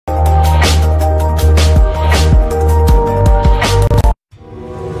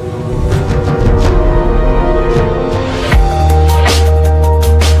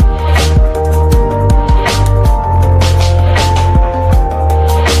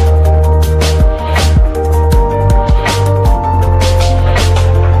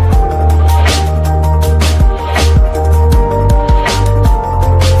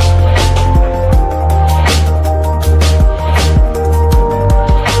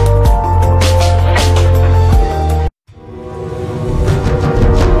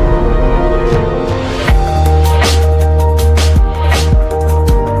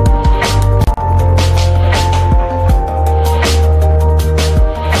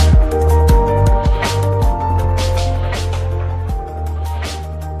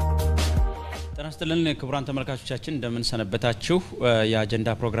ይስጥልን ክቡራን ተመልካቾቻችን እንደምን ሰነበታችሁ የአጀንዳ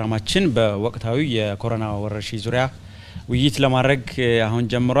ፕሮግራማችን በወቅታዊ የኮሮና ወረርሽኝ ዙሪያ ውይይት ለማድረግ አሁን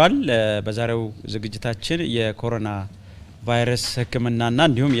ጀምሯል በዛሬው ዝግጅታችን የኮሮና ቫይረስ ህክምናና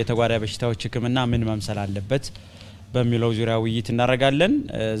እንዲሁም የተጓዳኝ በሽታዎች ህክምና ምን መምሰል አለበት በሚለው ዙሪያ ውይይት እናደርጋለን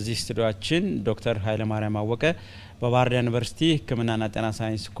እዚህ ስቱዲዮአችን ዶክተር ኃይለ ማርያም አወቀ በባህር ዳር ዩኒቨርሲቲ ህክምናና ጤና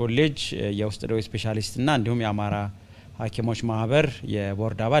ሳይንስ ኮሌጅ የውስጥ ደዌ ስፔሻሊስትና እንዲሁም የአማራ ሐኪሞች ማህበር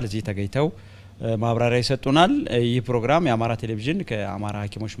የቦርድ አባል እዚህ ተገኝተው ማብራሪያ ይሰጡናል ይህ ፕሮግራም የአማራ ቴሌቪዥን ከአማራ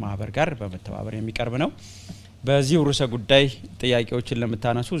ሐኪሞች ማህበር ጋር በመተባበር የሚቀርብ ነው በዚህ ርዕሰ ጉዳይ ጥያቄዎችን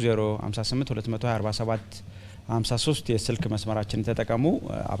ለምታነሱ 058 247 53 የስልክ መስመራችንን ተጠቀሙ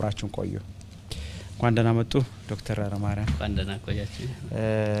አብራችሁን ቆዩ እንኳን ደህና መጡ ዶክተር አረማሪያ እንኳን ደህና ቆያችሁ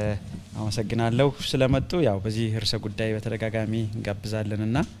አመሰግናለሁ ስለመጡ ያው በዚህ ርዕሰ ጉዳይ በተደጋጋሚ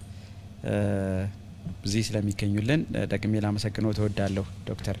እንጋብዛለንና በዚህ ስለሚገኙልን ደግሜ ላመሰግነው ተወዳለሁ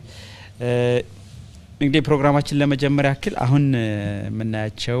ዶክተር እንግዲህ ፕሮግራማችን ለመጀመሪያ ያክል አሁን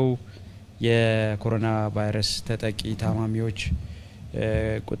ምናያቸው የኮሮና ቫይረስ ተጠቂ ታማሚዎች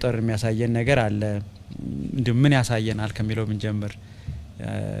ቁጥር የሚያሳየን ነገር አለ ምን ያሳየናል ከሚለው ምን ጀምር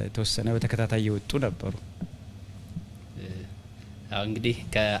ተወሰነ በተከታታይ ይወጡ ነበሩ አሁን እንግዲህ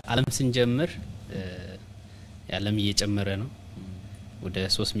ከዓለም ስንጀምር የዓለም እየጨመረ ነው ወደ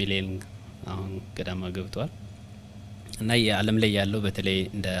 3 ሚሊዮን አሁን ገዳማ ገብቷል እና የዓለም ላይ ያለው በተለይ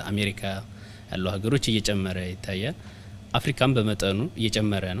እንደ አሜሪካ ያለው ሀገሮች እየጨመረ ይታያል አፍሪካም በመጠኑ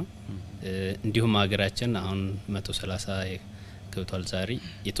እየጨመረ ነው እንዲሁም ሀገራችን አሁን 130 ገብቷል ዛሬ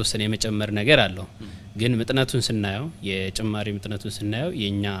የተወሰነ የመጨመር ነገር አለው ግን ምጥነቱን ስናየው የጭማሪ ምጥነቱን ስናየው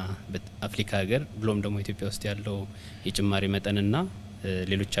የኛ በአፍሪካ ሀገር ብሎም ደግሞ ኢትዮጵያ ውስጥ ያለው የጭማሪ መጠንና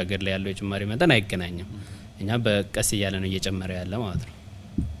ሌሎች ሀገር ላይ ያለው የጭማሪ መጠን አይገናኝም እኛ በቀስ ያለ ነው እየጨመረ ያለ ማለት ነው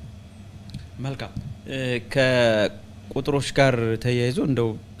መልካም ከቁጥሮች ጋር ተያይዞ እንደው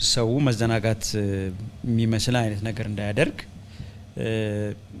ሰው መዘናጋት የሚመስል አይነት ነገር እንዳያደርግ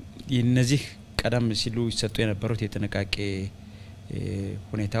እነዚህ ቀደም ሲሉ ይሰጡ የነበሩት የጥንቃቄ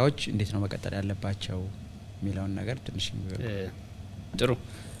ሁኔታዎች እንዴት ነው መቀጠል ያለባቸው ሚላውን ነገር ትንሽ ጥሩ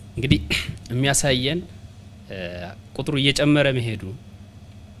እንግዲህ የሚያሳየን ቁጥሩ እየጨመረ መሄዱ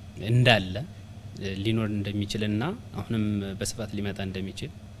እንዳለ ሊኖር እንደሚችልና አሁንም በስፋት ሊመጣ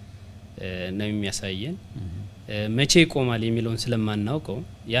እንደሚችል ነው የሚያሳየን መቼ ይቆማል የሚለውን ስለማናውቀው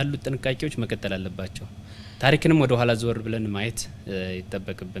ያሉት ጥንቃቄዎች መቀጠል አለባቸው ታሪክንም ወደ ኋላ ዞር ብለን ማየት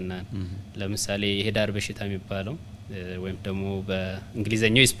ይተበቅብናል ለምሳሌ የሄዳር በሽታ የሚባለው ወይም ደግሞ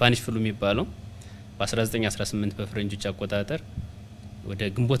በእንግሊዘኛው ስፓኒሽ ፍሉ የሚባለው በ1918 በፍረንጆች አቆጣጠር ወደ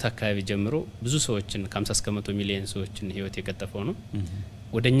ግንቦት አካባቢ ጀምሮ ብዙ ሰዎችን ከ50 እስከ 100 ሚሊዮን ሰዎችን ህይወት የቀጠፈው ነው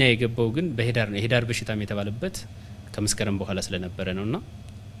ወደኛ የገባው ግን በሄዳር ነው የሄዳር በሽታ የተባለበት ከመስከረም በኋላ ስለነበረ ነውና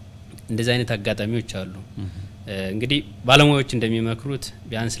እንደዚህ አይነት አጋጣሚዎች አሉ እንግዲህ ባለሙያዎች እንደሚመክሩት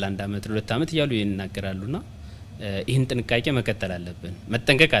ቢያንስ ለአንድ አመት ለሁለት አመት ይያሉ ይናገራሉና ይህን ጥንቃቄ መከተል አለብን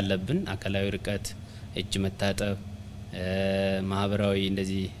መጠንቀቅ አለብን አካላዊ ርቀት እጅ መታጠብ ማህበራዊ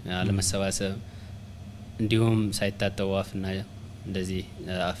እንደዚህ አለመሰባሰብ እንዲሁም ሳይታጠቡ አፍና እንደዚህ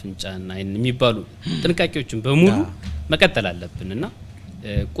አፍንጫና አይን የሚባሉ ጥንቃቄዎችን በሙሉ መከተል አለብንና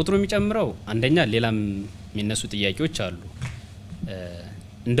ቁጥሩ የሚጨምረው አንደኛ ሌላም የሚነሱ ጥያቄዎች አሉ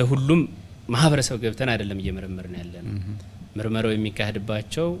እንደ ሁሉም ማህበረሰብ ገብተን አይደለም እየመረመርን ያለነው ምርመራው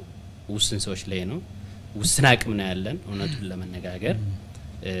የሚካሄድባቸው ውስን ሰዎች ላይ ነው ውስን አቅም ነው ያለን እውነቱን ለመነጋገር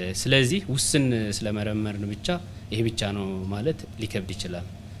ስለዚህ ውስን ስለመረመርን ብቻ ይሄ ብቻ ነው ማለት ሊከብድ ይችላል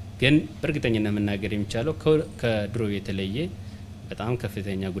ግን በእርግጠኝነት መናገር የሚቻለው ከድሮ የተለየ በጣም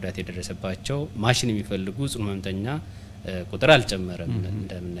ከፍተኛ ጉዳት የደረሰባቸው ማሽን የሚፈልጉ ጽኑ ህመምተኛ ቁጥር አልጨመረም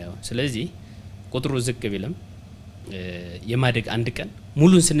እንደምናየው ስለዚህ ቁጥሩ ዝቅ ቢልም የማደግ አንድ ቀን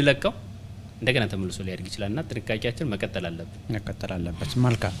ሙሉን ስንለቀው እንደገና ተመልሶ ሊያድግ ይችላልና ጥንቃቄያችን መቀጠል አለበት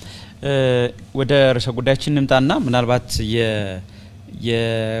መልካም ወደ ርዕሰ ጉዳያችን እንምጣና ምናልባት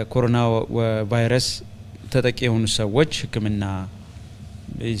የኮሮና ቫይረስ ተጠቂ የሆኑ ሰዎች ህክምና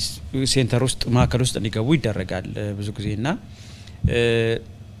ሴንተር ውስጥ ማከል ውስጥ እንዲገቡ ይደረጋል ብዙ ጊዜና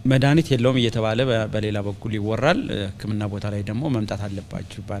መድኃኒት የለውም እየተባለ በሌላ በኩል ይወራል ህክምና ቦታ ላይ ደግሞ መምጣት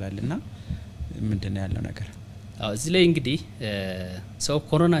አለባችሁ ይባላልና ምንድነው ያለው ነገር እዚህ ላይ እንግዲህ ሰው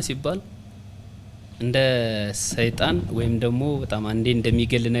ኮሮና ሲባል እንደ ሰይጣን ወይም ደግሞ በጣም አንዴ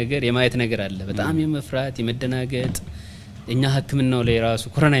እንደሚገል ነገር የማየት ነገር አለ በጣም የመፍራት የመደናገጥ እኛ ህክምናው ላይ ራሱ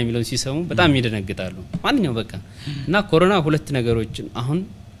ኮሮና የሚለው ሲሰሙ በጣም ይደነግጣሉ ማንኛው በቃ እና ኮሮና ሁለት ነገሮችን አሁን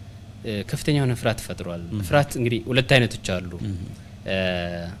ከፍተኛ የሆነ ፍርሃት ፈጥሯል ፍርሃት እንግዲህ ሁለት አይነቶች አሉ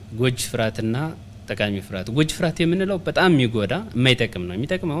ጎጅ ፍርሃትና ጠቃሚ ፍርሃት ጎጅ ፍርሃት የምንለው በጣም የሚጎዳ የማይጠቅም ነው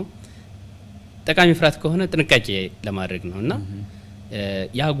የሚጠቅመው ጠቃሚ ፍርሃት ከሆነ ጥንቃቄ ለማድረግ ነውና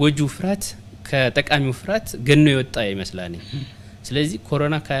ያ ጎጁ ፍርሃት ከጠቃሚው ፍርሃት ገኖ ይወጣ ይመስላል ስለዚህ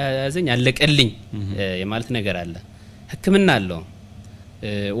ኮሮና ከያዘኝ አለቀልኝ የማለት ነገር አለ ህክምና አለው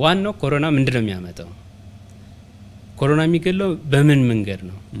ዋናው ኮሮና ምንድነው የሚያመጣው ኮሮና የሚገለው በምን መንገድ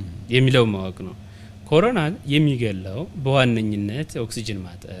ነው የሚለው ማወቅ ነው ኮሮና የሚገለው በዋነኝነት ኦክሲጅን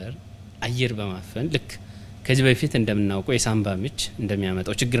ማጠር አየር በማፈን ልክ ከዚህ በፊት እንደምናውቀው የሳምባ ምች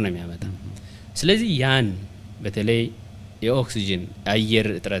እንደሚያመጣው ችግር ነው የሚያመጣው ስለዚህ ያን በተለይ የኦክሲጅን አየር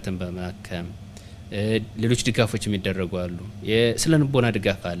እጥረትን በማከም ሌሎች ድጋፎች የሚደረጉ አሉ የስለንቦና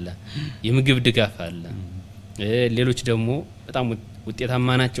ድጋፍ አለ የምግብ ድጋፍ አለ ሌሎች ደግሞ በጣም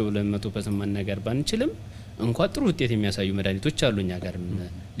ውጤታማ ናቸው ለመቶበት መናገር ባንችልም እንኳን ጥሩ ውጤት የሚያሳዩ መድኃኒቶች አሉኛ ጋር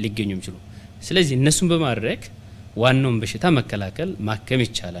ሊገኙ ይችላሉ ስለዚህ እነሱን በማድረግ ዋናውን በሽታ መከላከል ማከም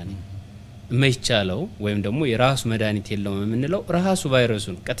ይቻላል የማይቻለው ወይም ደግሞ የራሱ መድኃኒት የለውም የምንለው ራሱ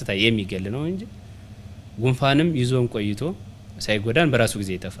ቫይረሱን ቀጥታ የሚገል ነው እንጂ ጉንፋንም ይዞን ቆይቶ ሳይጎዳን በራሱ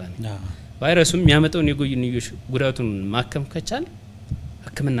ጊዜ ይጠፋል ቫይረሱም የሚያመጣውን የጎንዮሽ ጉዳቱን ማከም ከቻል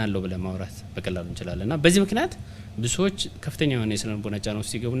ህክምና አለው ብለ ማውራት በቀላሉ እንችላለና በዚህ ምክንያት ብዙዎች ከፍተኛ የሆነ የስነልቦና ጫና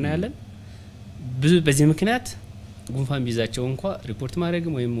ውስጥ ይገቡና ያለን ብዙ በዚህ ምክንያት ጉንፋን ቢዛቸው እንኳን ሪፖርት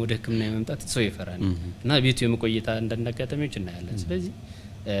ማድረግም ወይም ወደ ህክምና የመምጣት ሰው ይፈራል እና ቤቱ የመቆየታ እንደናጋጠሚዎች እናያለን ስለዚህ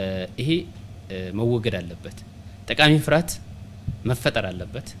ይሄ መወገድ አለበት ጠቃሚ ፍራት መፈጠር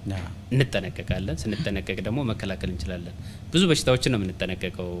አለበት እንጠነቀቃለን ስንጠነቀቅ ደግሞ መከላከል እንችላለን ብዙ በሽታዎችን ነው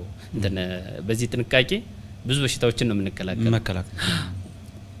የምንጠነቀቀው በዚህ ጥንቃቄ ብዙ በሽታዎችን ነው የምንከላከለው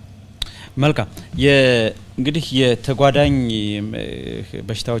መልካም እንግዲህ የተጓዳኝ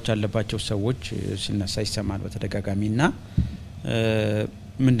በሽታዎች ያለባቸው ሰዎች ሲነሳ ይሰማል በተደጋጋሚና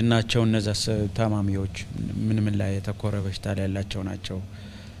ምንድናቸው እነዛ ታማሚዎች ምን ላይ የተኮረ በሽታ ላይ ያላቸው ናቸው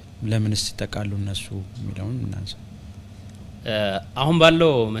ለምንስ ይጠቃሉ እነሱ የሚለውን እናንሳ አሁን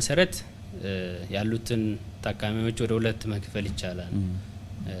ባለው መሰረት ያሉትን ታካሚዎች ወደ ሁለት መክፈል ይቻላል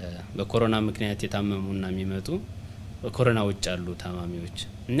በኮሮና ምክንያት የታመሙና የሚመጡ በኮሮና ውጭ ያሉ ታማሚዎች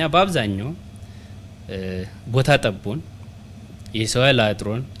እና በአብዛኛው ቦታ ጠቦን የሰው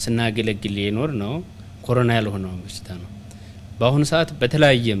አጥሮን ስናገለግል ይኖር ነው ኮሮና ያልሆነው በሽታ ነው በአሁኑ ሰዓት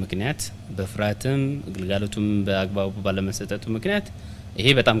በተለያየ ምክንያት በፍራትም ግልጋሎቱም በአግባቡ ባለመሰጠቱ ምክንያት ይሄ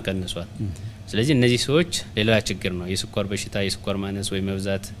በጣም ቀንሷል ስለዚህ እነዚህ ሰዎች ሌላ ችግር ነው የስኳር በሽታ የስኳር ማነስ ወይ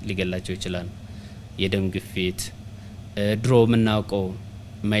መብዛት ሊገላቸው ይችላል የደም ግፊት ድሮ ምናውቀው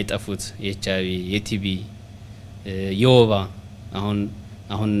የማይጠፉት የኤችአይቪ የቲቢ የወባ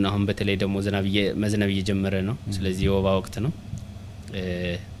አሁን በተለይ ደግሞ መዝነብ እየጀመረ ነው ስለዚህ የወባ ወቅት ነው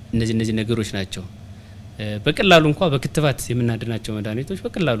እነዚህ ነገሮች ናቸው በቀላሉ እንኳን በክትባት የምናድናቸው መድኃኒቶች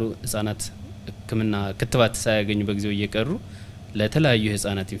በቀላሉ ህፃናት ህክምና ክትባት ሳያገኙ በጊዜው እየቀሩ ለተለያዩ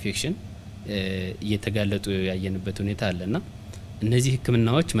ህፃናት ኢንፌክሽን እየተጋለጡ ያየንበት ሁኔታ አለና እነዚህ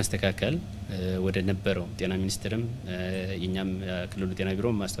ህክምናዎች መስተካከል ወደ ነበረው ጤና ሚኒስትርም የኛም ክልሉ ጤና ቢሮ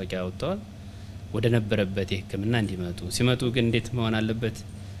ማስታወቂያ አውጥቷል ወደ ነበረበት የህክምና እንዲመጡ ሲመጡ ግን እንዴት መሆን አለበት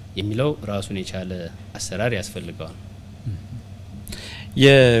የሚለው ራሱን የቻለ አሰራር ያስፈልጋል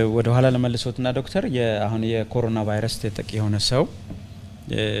ወደ ኋላ ለመልሶትና ዶክተር አሁን የኮሮና ቫይረስ ተጠቂ የሆነ ሰው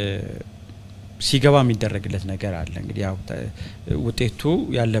ሲገባ የሚደረግለት ነገር አለ እንግዲህ ያው ውጤቱ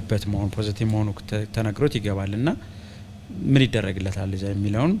ያለበት መሆን ፖዚቲቭ መሆኑ ተነግሮት ይገባልና ምን ይደረግለታል እዛ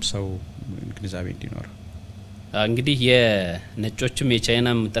የሚለውን ሰው ግንዛቤ እንዲኖር እንግዲህ የነጮችም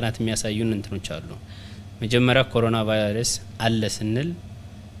የቻይናም ጥናት የሚያሳዩን እንትኖች አሉ መጀመሪያ ኮሮና ቫይረስ አለ ስንል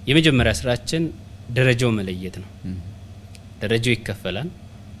የመጀመሪያ ስራችን ደረጃው መለየት ነው ደረጃው ይከፈላል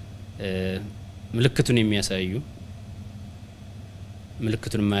ምልክቱን የሚያሳዩ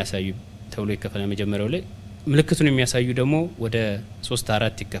ምልክቱን የማያሳዩ ተብሎ ይከፈላል መጀመሪያው ላይ ምልክቱን የሚያሳዩ ደግሞ ወደ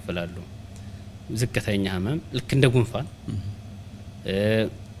 3-4 ይከፈላሉ ዝቅተኛ ህመም ልክ እንደ ጉንፋን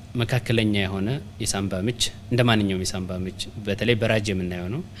መካከለኛ የሆነ የሳምባ ምች እንደማንኛውም የሳምባ ምች በተለይ በራጅ የምናየው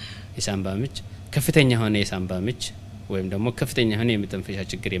ነው የሳምባ ምች ከፍተኛ የሆነ የሳምባ ምች ወይም ደግሞ ከፍተኛ የሆነ የመተንፈሻ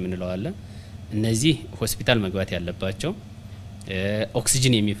ችግር የምንለው አለ እነዚህ ሆስፒታል መግባት ያለባቸው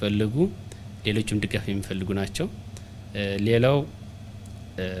ኦክሲጅን የሚፈልጉ ሌሎችም ድጋፍ የሚፈልጉ ናቸው ሌላው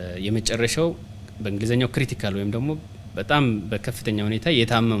የመጨረሻው በእንግሊዘኛው ክሪቲካል ወይም ደግሞ በጣም በከፍተኛ ሁኔታ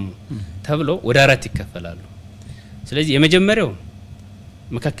የታመሙ ተብሎ ወደ 4 ይከፈላሉ ስለዚህ የመጀመሪያው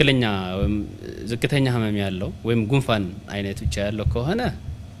መካከለኛ ዝቅተኛ ህመም ያለው ወይም ጉንፋን አይነት ብቻ ያለው ከሆነ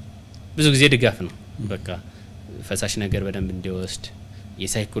ብዙ ጊዜ ድጋፍ ነው በቃ ፈሳሽ ነገር በደንብ እንዲወስድ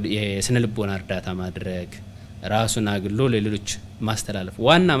የስነልቦና እርዳታ ማድረግ ራሱን አግሎ ለሌሎች ማስተላለፍ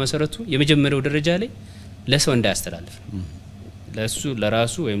ዋና መሰረቱ የመጀመሪያው ደረጃ ላይ ለሰው እንዳያስተላልፍ ለሱ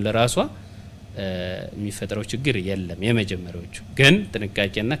ለራሱ ወይም ለራሷ የሚፈጠረው ችግር የለም የመጀመሪያዎቹ ግን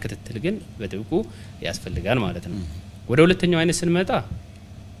ጥንቃቄና ክትትል ግን በጥብቁ ያስፈልጋል ማለት ነው ወደ ሁለተኛው አይነት ስንመጣ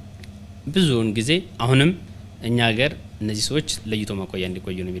ብዙውን ጊዜ አሁንም እኛ ሀገር እነዚህ ሰዎች ለይቶ ማቆያ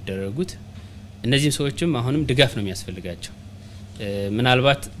እንዲቆዩ ነው የሚደረጉት እነዚህ ሰዎችም አሁንም ድጋፍ ነው የሚያስፈልጋቸው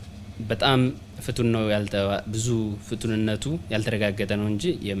ምናልባት በጣም ፍቱን ነው ብዙ ፍቱንነቱ ያልተረጋገጠ ነው እንጂ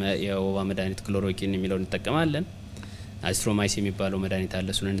የወባ መድኃኒት ክሎሮኪን የሚለውን እንጠቀማለን። አዝትሮማይሲን የሚባለው መድኃኒት አለ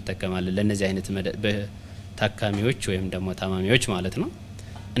እሱን እንጠቀማለን ለነዚህ አይነት ታካሚዎች ወይም ደግሞ ታማሚዎች ማለት ነው።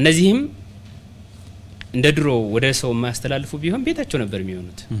 እነዚህም እንደ ድሮ ወደ ሰው የማያስተላልፉ ቢሆን ቤታቸው ነበር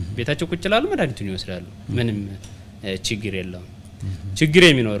የሚሆኑት። ቤታቸው ቁጭ ይላሉ፣ መድኃኒቱን ይወስዳሉ። ምንም ችግር የለውም። ችግር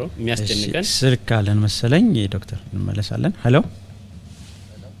የሚኖረው የሚያስጨንቀን ስልክ አለን መሰለኝ ዶክተር እንመለሳለን። ሄሎ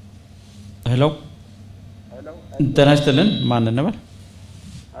ሄሎ ጤና ይስጥልን። ማን ነበር?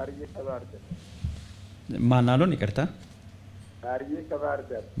 ማርዬ ከባርደ ማን አሉን? ይቅርታ ማርዬ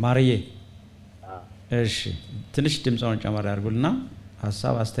ከባርደ ማርዬ። እሺ ትንሽ ድምጻውን ጨመር ያርጉልና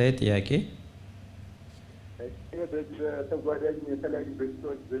ሀሳብ፣ አስተያየት፣ ጥያቄ ተጓዳኝ የተለያዩ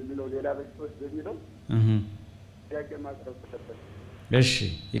በሽታዎች በሚለው ሌላ በሽታዎች በሚለው ጥያቄ ማቅረብ ተፈለገ። እሺ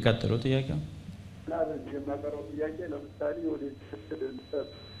ይቀጥሉ ጥያቄው። እና በዚህ የማቀርበው ጥያቄ ለምሳሌ ወደ ክትትል እንሰጥ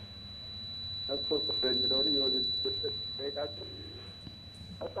አስቆጥ በሚለው ወደ ክትትል ጠይቃቸው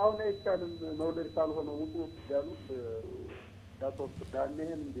አጣውና ይቻልም መውለድ ካልሆነ ውጡ ያሉት ዳቶስ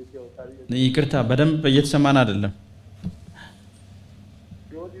ዳንኤል እንዴት ያውታል? ይቅርታ በደንብ እየተሰማን አይደለም።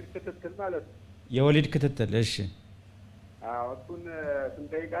 የወሊድ ክትትል ማለት የወሊድ ክትትል። እሺ እሱን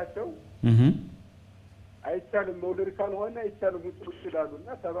ስንጠይቃቸው አይቻልም መውለድ ካልሆነ አይቻልም ውጡ ይላሉና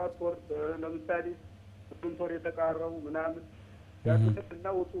 7 ወር ለምሳሌ 8 ወር የተቃረው ምናምን ያሉትና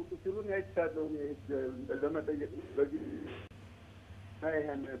ውጡ ሲሉን አይቻለው ለመጠየቅ በግል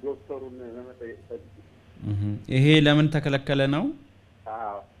አይሄን ዶክተሩን ለመጠየቅ ይሄ ለምን ተከለከለ ነው?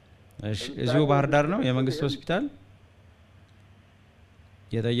 እሺ እዚሁ ባህር ዳር ነው የመንግስት ሆስፒታል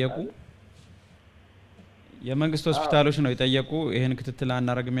የጠየቁ የመንግስት ሆስፒታሎች ነው የጠየቁ ይሄን ክትትል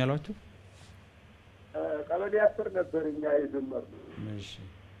አናረግም ያሏችሁ? ቀበሌ 10 ነበር እኛ ይዘመር። እሺ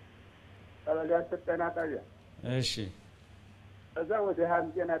ቀበሌ 10 ጤና ጣቢያ። እሺ ከዛ ወደ ሀን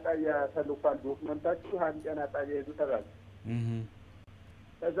ጤና ጣቢያ ተልኳል ዶክመንታችሁ ሀን ጤና ጣቢያ ይዙ ተባለ።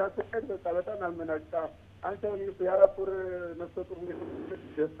 ከዛ ተቀድ በቃ በጣም አመናጭታ አንተ ምን ያራቁር ነፍሰጡር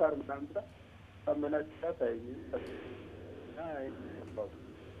ደስታር ምናምን አመናጭታ ታይኝ።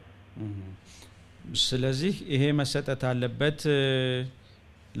 ስለዚህ ይሄ መሰጠት አለበት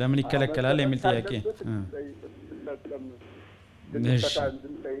ለምን ይከለከላል የሚል ጥያቄ።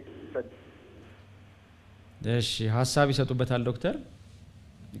 እሺ ሀሳብ ይሰጡበታል ዶክተር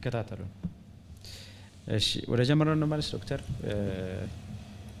ይከታተሉ። እሺ ወደ ጀመረው እንመለስ ዶክተር።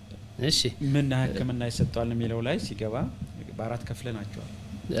 እሺ ምን ህክምና ይሰጣል የሚለው ላይ ሲገባ በአራት ከፍለናቸዋል።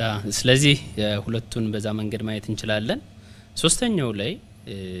 ስለዚህ ሁለቱን በዛ መንገድ ማየት እንችላለን። ሶስተኛው ላይ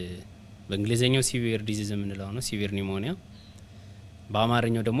በእንግሊዘኛው ሲቪር ዲዚዝ የምንለው ነው፣ ሲቪር ኒሞኒያ።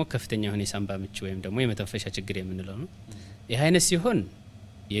 በአማርኛው ደግሞ ከፍተኛ የሆነ የሳምባ ምች ወይም ደግሞ የመተንፈሻ ችግር የምንለው ነው። ይህ አይነት ሲሆን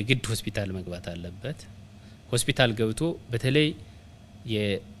የግድ ሆስፒታል መግባት አለበት። ሆስፒታል ገብቶ በተለይ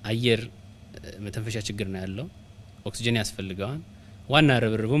የአየር መተንፈሻ ችግር ነው ያለው፣ ኦክሲጅን ያስፈልገዋል። ዋና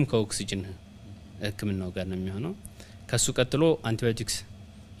ርብርቡም ከኦክሲጅን ህክምናው ጋር ነው የሚሆነው። ከሱ ቀጥሎ አንቲባዮቲክስ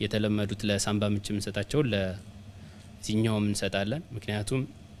የተለመዱት ለሳምባ ምች የምንሰጣቸው ለዚህኛውም እንሰጣለን። ምክንያቱም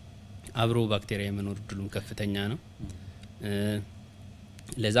አብሮ ባክቴሪያ የመኖር እድሉም ከፍተኛ ነው።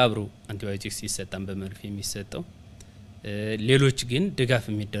 ለዛ አብሮ አንቲባዮቲክስ ይሰጣን በመርፌ የሚሰጠው። ሌሎች ግን ድጋፍ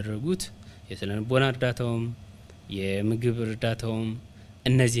የሚደረጉት የስነልቦና እርዳታውም የምግብ እርዳታውም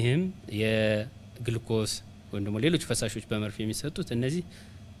እነዚህም የግሉኮስ ወይም ደግሞ ሌሎች ፈሳሾች በመርፌ የሚሰጡት እነዚህ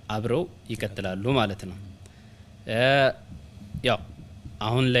አብረው ይቀጥላሉ ማለት ነው። ያው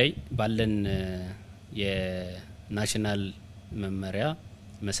አሁን ላይ ባለን የናሽናል መመሪያ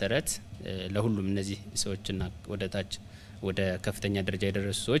መሰረት ለሁሉም እነዚህ ሰዎችና ወደ ታች ወደ ከፍተኛ ደረጃ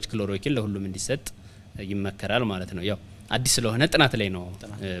የደረሱ ሰዎች ክሎሮኪን ለሁሉም እንዲሰጥ ይመከራል ማለት ነው። ያው አዲስ ስለሆነ ጥናት ላይ ነው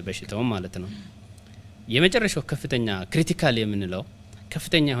በሽታው ማለት ነው። የመጨረሻው ከፍተኛ ክሪቲካል የምንለው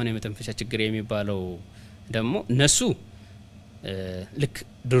ከፍተኛ የሆነ የመተንፈሻ ችግር የሚባለው ደግሞ እነሱ ልክ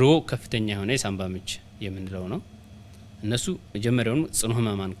ድሮ ከፍተኛ የሆነ የሳምባ ምች የምንለው ነው። እነሱ መጀመሪያውን ጽኑ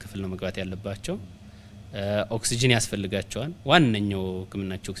ህመማን ክፍል ነው መግባት ያለባቸው። ኦክሲጅን ያስፈልጋቸዋል። ዋነኛው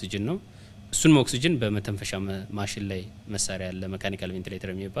ህክምናቸው ኦክሲጅን ነው። እሱን ኦክሲጅን በመተንፈሻ ማሽን ላይ መሳሪያ ያለ መካኒካል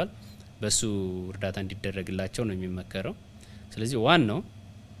ቬንቲሌተር የሚባል በሱ እርዳታ እንዲደረግላቸው ነው የሚመከረው። ስለዚህ ዋናው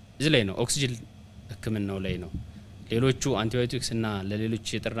እዚህ ላይ ነው፣ ኦክሲጅን ህክምናው ላይ ነው። ሌሎቹ አንቲባዮቲክስ እና ለሌሎች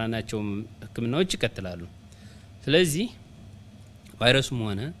የጠራናቸው ህክምናዎች ይቀጥላሉ። ስለዚህ ቫይረሱም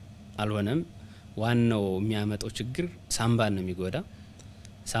ሆነ አልሆነም ዋናው የሚያመጣው ችግር ሳምባን ነው የሚጎዳ።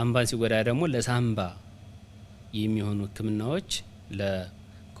 ሳምባን ሲጎዳ ደግሞ ለሳምባ የሚሆኑ ህክምናዎች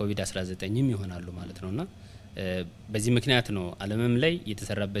ለኮቪድ-19 ይሆናሉ ማለት ነውና በዚህ ምክንያት ነው ዓለምም ላይ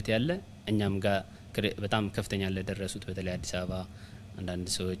እየተሰራበት ያለ እኛም ጋር በጣም ከፍተኛ ለደረሱት በተለይ አዲስ አበባ አንዳንድ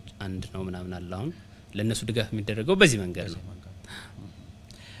ሰዎች አንድ ነው ምናምን አለ አሁን ለነሱ ድጋፍ የሚደረገው በዚህ መንገድ ነው።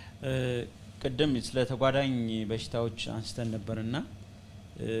 ቅድም ስለ ተጓዳኝ በሽታዎች አንስተን ነበርና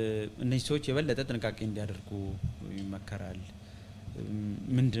እነዚህ ሰዎች የበለጠ ጥንቃቄ እንዲያደርጉ ይመከራል።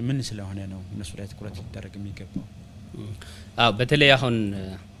 ምን ስለሆነ ነው እነሱ ላይ ትኩረት ሊደረግ የሚገባው? በተለይ አሁን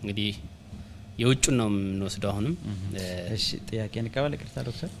እንግዲህ የውጭን ነው የምንወስደው አሁንም። እሺ ጥያቄ እንቀበል። ይቅርታ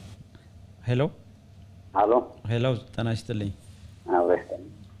ዶክተር። ሄሎ ሄሎ፣ ጤና ይስጥልኝ።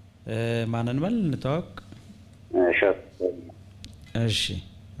 ማንን በል እንተዋወቅ? እሺ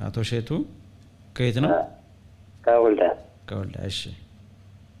አቶ ሼቱ ከየት ነው? ከወልዳ። እሺ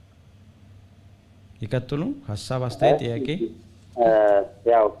ይቀጥሉ። ሀሳብ፣ አስተያየት፣ ጥያቄ።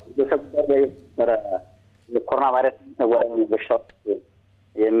 ያው የኮሮና ቫይረስ ተጓዳኝ በሽታዎች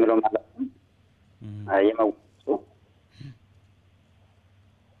የሚለው ማለት ነው የመውጡ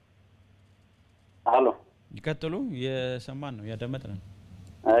አሎ፣ ይቀጥሉ። የሰማን ነው ያደመጥን።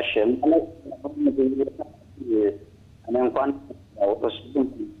 እሺ እኔ እንኳን ወጥቶስም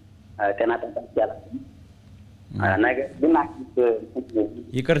ጤና ጠባቂ ያላችሁ ነገር ግን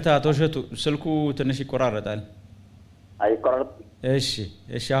ይቅርታ አቶ ሼቱ ስልኩ ትንሽ ይቆራረጣል። አይቆራረጥ?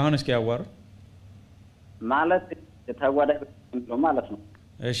 እሺ አሁን እስኪ ያዋሩ ማለት ተጓዳኝ ነው ማለት ነው።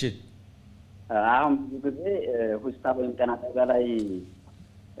 እሺ አሁን ብዙ ጊዜ ሆስፒታል ወይም ጤና ጣቢያ ላይ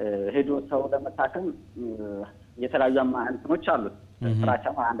ሄዶ ሰው ለመታከም የተለያዩ እንትኖች አሉት። ፍራቻ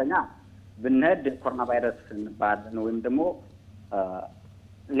አንደኛ ብንሄድ ኮሮና ቫይረስ እንባለን ወይም ደግሞ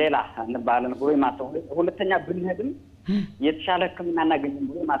ሌላ እንባለን ብሎ የማሰብ፣ ሁለተኛ ብንሄድም የተሻለ ሕክምና እናገኝም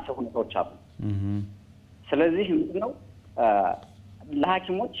ብሎ የማሰብ ሁኔታዎች አሉ። ስለዚህ ምንድነው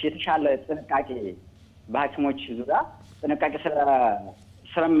ለሐኪሞች የተሻለ ጥንቃቄ በሐኪሞች ዙሪያ ጥንቃቄ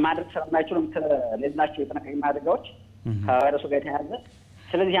ስለማድረግ ስለማይችሉም ስለሌላቸው የጥንቃቄ ማድረጋዎች ከቫይረሱ ጋር የተያያዘ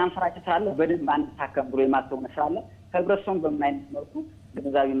ስለዚህ አንፈራጭ ስላለ በደንብ አንታከም ብሎ የማሰብ ሁኔታ ስላለ ህብረተሰቡን በምን አይነት መልኩ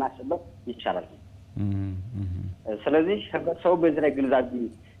ግንዛቤ ማስጨበጥ ይቻላል? ስለዚህ ህብረተሰቡ በዚህ ላይ ግንዛቤ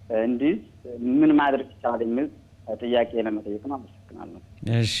እንዲይዝ ምን ማድረግ ይቻላል የሚል ጥያቄ ለመጠየቅ ነው። አመሰግናለሁ።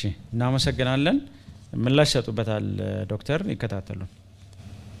 እሺ እናመሰግናለን። ምላሽ ሰጡበታል ዶክተር። ይከታተሉ።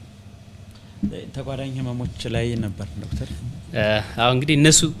 ተጓዳኝ ህመሞች ላይ ነበር ዶክተር። አሁን እንግዲህ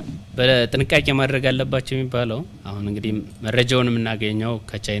እነሱ በጥንቃቄ ማድረግ አለባቸው የሚባለው አሁን እንግዲህ መረጃውን የምናገኘው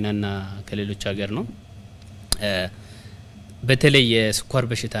ከቻይናና ከሌሎች ሀገር ነው። በተለይ የስኳር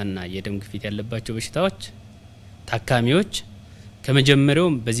በሽታና የደም ግፊት ያለባቸው በሽታዎች ታካሚዎች ከመጀመሪያው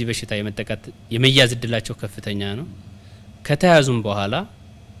በዚህ በሽታ የመጠቃት የመያዝ እድላቸው ከፍተኛ ነው። ከተያዙም በኋላ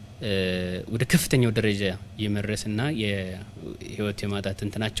ወደ ከፍተኛው ደረጃ የመድረስና የህይወት የማጣት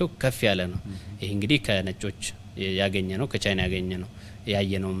እንትናቸው ከፍ ያለ ነው። ይሄ እንግዲህ ከነጮች ያገኘ ነው፣ ከቻይና ያገኘ ነው፣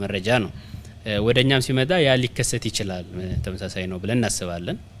 ያየነው መረጃ ነው። ወደኛም ሲመጣ ያ ሊከሰት ይችላል፣ ተመሳሳይ ነው ብለን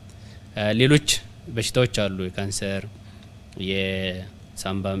እናስባለን። ሌሎች በሽታዎች አሉ፣ የካንሰር፣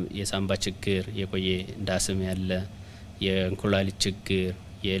 የሳምባ ችግር፣ የቆየ እንዳስም ያለ፣ የእንኩላሊት ችግር፣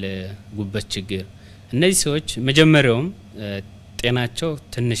 የጉበት ችግር። እነዚህ ሰዎች መጀመሪያውም ጤናቸው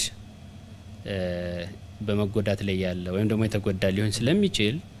ትንሽ በመጎዳት ላይ ያለ ወይም ደግሞ የተጎዳ ሊሆን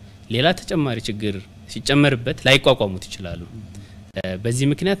ስለሚችል ሌላ ተጨማሪ ችግር ሲጨመርበት ላይቋቋሙት ይችላሉ። በዚህ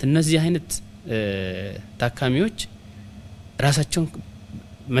ምክንያት እነዚህ አይነት ታካሚዎች ራሳቸውን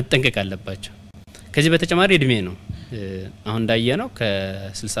መጠንቀቅ አለባቸው። ከዚህ በተጨማሪ እድሜ ነው። አሁን እንዳየነው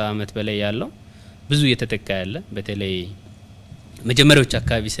ከ60 አመት በላይ ያለው ብዙ እየተጠቃ ያለ፣ በተለይ መጀመሪያዎች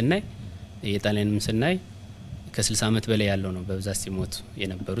አካባቢ ስናይ የጣሊያንም ስናይ ከ60 አመት በላይ ያለው ነው በብዛት ሲሞት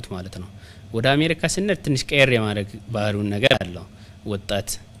የነበሩት ማለት ነው። ወደ አሜሪካ ስንሄድ ትንሽ ቀየር የማድረግ ባህሪውን ነገር አለው። ወጣት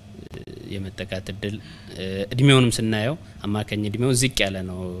የመጠቃት እድል እድሜውንም ስናየው አማካኝ እድሜው ዝቅ ያለ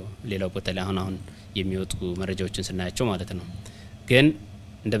ነው። ሌላው ቦታ ላይ አሁን የሚወጡ መረጃዎችን ስናያቸው ማለት ነው። ግን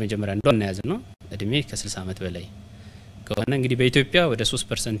እንደ መጀመሪያ እንደሆነ ያዝ ነው እድሜ ከ60 አመት በላይ ከሆነ እንግዲህ በኢትዮጵያ ወደ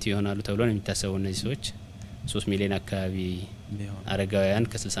 3% ይሆናሉ ተብሎ ነው የሚታሰበው። እነዚህ ሰዎች 3 ሚሊዮን አካባቢ አረጋውያን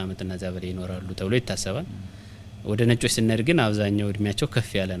ከ60 አመት እና ዛ በላይ ይኖራሉ ተብሎ ይታሰባል። ወደ ነጮች ስንሄድ ግን አብዛኛው እድሜያቸው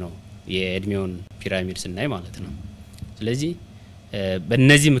ከፍ ያለ ነው፣ የእድሜውን ፒራሚድ ስናይ ማለት ነው። ስለዚህ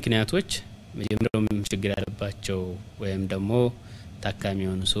በእነዚህ ምክንያቶች መጀመሪያው ችግር ያለባቸው ወይም ደግሞ ታካሚ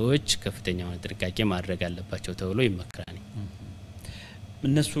የሆኑ ሰዎች ከፍተኛ ጥንቃቄ ማድረግ አለባቸው ተብሎ ይመከራል።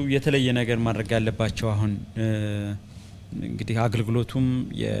 እነሱ የተለየ ነገር ማድረግ ያለባቸው አሁን እንግዲህ አገልግሎቱም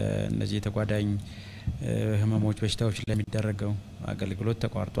የነዚህ የተጓዳኝ ህመሞች በሽታዎች ለሚደረገው አገልግሎት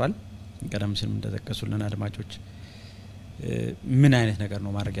ተቋርጧል። ቀደም ሲል እንደተጠቀሱልን አድማጮች ምን አይነት ነገር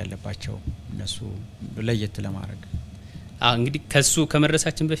ነው ማድረግ ያለባቸው እነሱ ለየት ለማድረግ? እንግዲህ ከሱ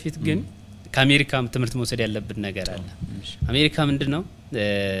ከመረሳችን በፊት ግን ከአሜሪካ ትምህርት መውሰድ ያለብን ነገር አለ። አሜሪካ ምንድነው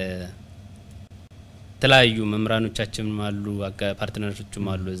ተለያዩ መምራኖቻችንም አሉ፣ ፓርትነሮችም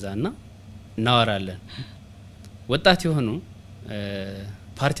አሉ እዛና እናወራለን። ወጣት የሆኑ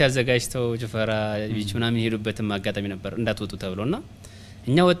ፓርቲ አዘጋጅተው ጭፈራ ቢች ምናምን ሄዱበትም አጋጣሚ ነበር እንዳትወጡ ተብሎና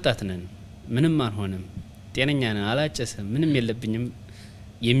እኛ ወጣት ነን ምንም አልሆነም ጤነኛ ነን አላጨሰም ምንም የለብኝም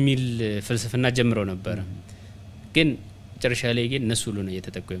የሚል ፍልስፍና ጀምረው ነበር ግን ጨርሻ ላይ ግን እነሱ ሁሉ ነው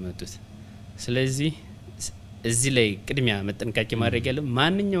እየተጠቁ የመጡት ስለዚህ እዚህ ላይ ቅድሚያ መጠንቀቅ ማድረግ ያለው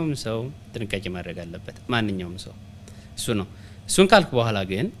ማንኛውም ሰው ጥንቃቄ ማድረግ አለበት ማንኛውም ሰው እሱ ነው እሱን ካልኩ በኋላ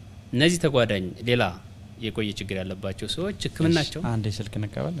ግን እነዚህ ተጓዳኝ ሌላ የቆየ ችግር ያለባቸው ሰዎች ህክምናቸው አንዴ ስልክ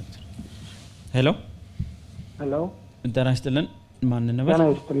ነቀበል ሄሎ ሄሎ ጤና ይስጥልን ማን ነው ጤና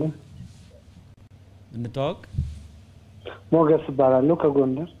ይስጥልን እንተዋወቅ ሞገስ ይባላል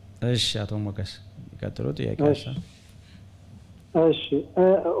ከጎንደር እሺ አቶ ሞገስ ይቀጥሉ ጥያቄ አሳ እሺ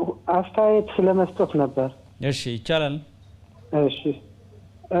አስተያየት ስለመስጠት ነበር እሺ ይቻላል እሺ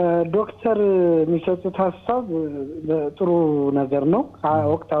ዶክተር የሚሰጡት ሐሳብ ጥሩ ነገር ነው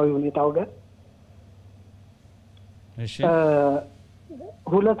ወቅታዊ ሁኔታው ጋር እሺ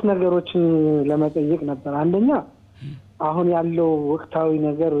ሁለት ነገሮችን ለመጠየቅ ነበር አንደኛ አሁን ያለው ወቅታዊ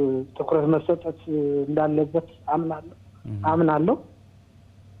ነገር ትኩረት መሰጠት እንዳለበት አምናለሁ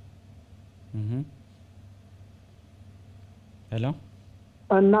ሄሎ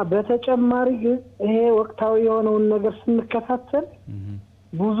እና በተጨማሪ ይሄ ወቅታዊ የሆነውን ነገር ስንከታተል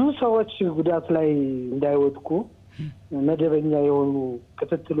ብዙ ሰዎች ጉዳት ላይ እንዳይወድቁ መደበኛ የሆኑ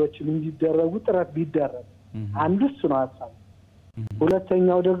ክትትሎችን እንዲደረጉ ጥረት ቢደረግ አንዱ እሱ ነው ሐሳብ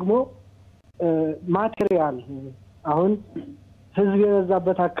ሁለተኛው ደግሞ ማቴሪያል አሁን ህዝብ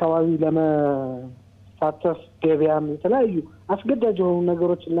የበዛበት አካባቢ ለመሳተፍ ገበያም የተለያዩ አስገዳጅ የሆኑ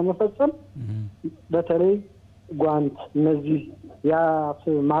ነገሮችን ለመፈጸም በተለይ ጓንት እነዚህ ያፍ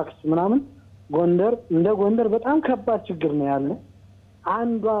ማክስ ምናምን ጎንደር በጣም ከባድ ችግር ነው ያለው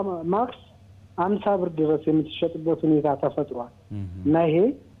አንዷ ማክስ 50 ብር ድረስ የምትሸጥበት ሁኔታ ተፈጥሯል እና ይሄ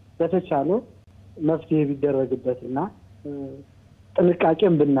በተቻለ መፍትሄ ቢደረግበትና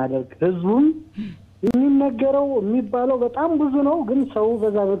ጥንቃቄም ብናደርግ ህዝቡም የሚነገረው የሚባለው በጣም ብዙ ነው ግን ሰው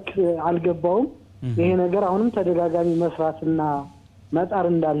በዛ ልክ አልገባውም ይሄ ነገር አሁንም ተደጋጋሚ መስራትና መጣር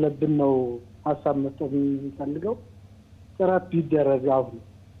እንዳለብን ነው ሐሳብ መስጠት የሚፈልገው ጥረት ቢደረግ አሁን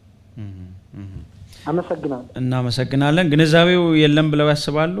እናመሰግናለን ግንዛቤው የለም ብለው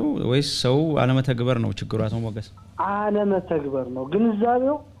ያስባሉ ወይስ ሰው አለመተግበር ነው ችግሩ አቶ ሞገስ አለመተግበር ነው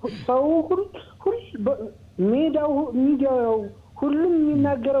ግንዛቤው ሰው ሚዲያው ሁሉም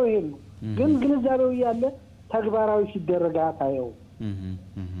የሚናገረው ይሄ ነው ግን ግንዛቤው ያለ ተግባራዊ ሲደረግ አታየው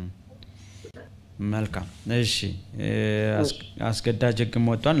መልካም እሺ አስገዳጅ ህግም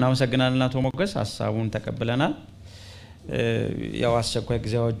ወጥቷል እናመሰግናለን አቶ ሞገስ ሐሳቡን ተቀብለናል ያው አስቸኳይ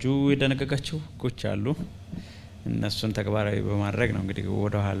ጊዜ አዋጁ የደነገጋቸው ህጎች አሉ እነሱን ተግባራዊ በማድረግ ነው እንግዲህ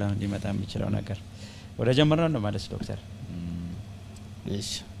ወደ ኋላ ሊመጣ የሚችለው ነገር ወደ ጀመረን ነው ማለት ዶክተር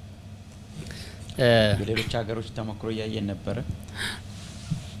እሺ በሌሎች ሀገሮች ተሞክሮ ያየን ነበር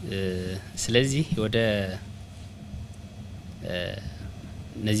ስለዚህ ወደ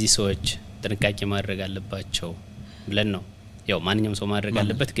እነዚህ ሰዎች ጥንቃቄ ማድረግ አለባቸው ብለን ነው ያው ማንኛውም ሰው ማድረግ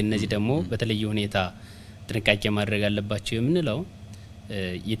አለበት ግን እነዚህ ደግሞ በተለየ ሁኔታ ጥንቃቄ ማድረግ አለባቸው የምንለው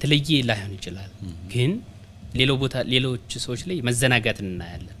የተለየ ላይሆን ይችላል ግን ሌሎች ሰዎች ላይ መዘናጋት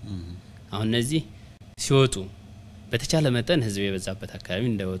እናያለን አሁን እነዚህ ሲወጡ በተቻለ መጠን ህዝብ የበዛበት አካባቢ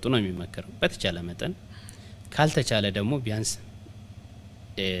እንዳይወጡ ነው የሚመከረው በተቻለ መጠን ካልተቻለ ደግሞ ቢያንስ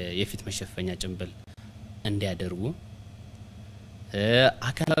የፊት መሸፈኛ ጭንብል እንዲያደርጉ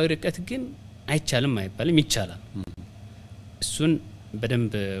አካላዊ ርቀት ግን አይቻልም አይባልም ይቻላል እሱን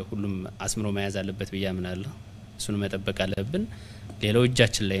በደንብ ሁሉም አስምሮ መያዝ አለበት በያምናለሁ እሱን መጠበቅ አለብን ሌላው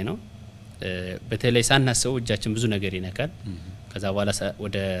እጃችን ላይ ነው በተለይ ሳናስበው እጃችን ብዙ ነገር ይነካል ከዛ በኋላ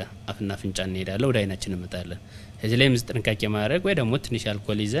ወደ አፍና አፍንጫ እንሄዳለን ወደ አይናችን እንመጣለን እዚህ ላይ ጥንቃቄ ማድረግ ወይ ደግሞ ትንሽ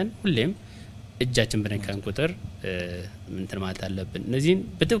አልኮል ይዘን ሁሌም እጃችን በነካን ቁጥር እንትን ማለት አለብን እነዚህን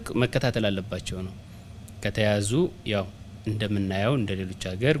በጥብቅ መከታተል አለባቸው ነው ከተያዙ ያው እንደምናየው እንደሌሎች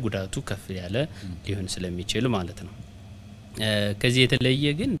ሀገር ጉዳቱ ከፍ ያለ ሊሆን ስለሚችል ማለት ነው ከዚህ የተለየ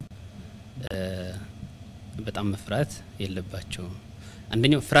ግን በጣም መፍራት የለባቸው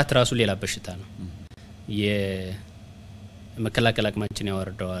አንደኛው ፍራት ራሱ ሌላ በሽታ ነው የመከላከል አቅማችን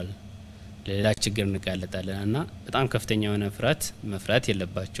ያወርደዋል ለሌላ ችግር እንጋለጣለንና በጣም ከፍተኛ የሆነ መፍራት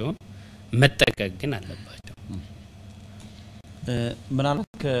የለባቸው መጠቀቅ ግን አለባቸው ምናልባት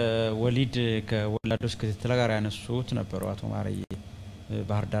ከወላዶች ክትትል ጋር ያነሱት ነበሩ አቶ ማርዬ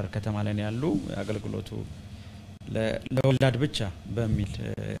ባህር ዳር ከተማ ላይ ያሉ አገልግሎቱ ለወላድ ብቻ በሚል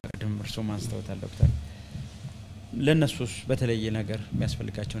ድምርሶ ማስተዋወታል ዶክተር ለነሱስ በተለየ ነገር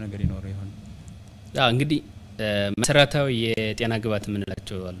የሚያስፈልጋቸው ነገር ይኖር ይሆን እንግዲህ መሰረታዊ የጤና ግብዓት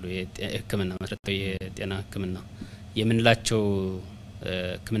የምንላቸው አሉ የህክምና መሰረታዊ የጤና ህክምና የምንላቸው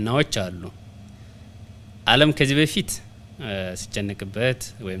ህክምናዎች አሉ ዓለም ከዚህ በፊት ሲጨነቅበት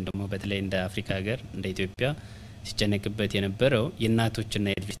ወይም ደግሞ በተለይ እንደ አፍሪካ ሀገር እንደ ኢትዮጵያ ሲጨነቅበት የነበረው የእናቶችና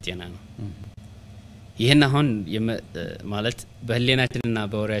የልጆች ጤና ነው። ይሄን አሁን ማለት በህሊናችንና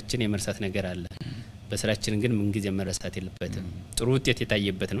በወሬያችን የመርሳት ነገር አለ። በስራችን ግን ምን ጊዜ መረሳት የለበትም። ጥሩ ውጤት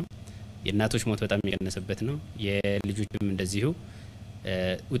የታየበት ነው። የእናቶች ሞት በጣም የቀነሰበት ነው። የልጆችም እንደዚሁ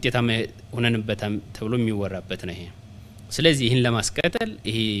ውጤታማ ሆነንበታም ተብሎ የሚወራበት ነው ይሄ። ስለዚህ ይህን ለማስቀጠል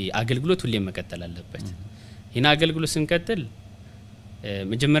ይሄ አገልግሎት ሁሌም መቀጠል አለበት። ይህን አገልግሎት ስንቀጥል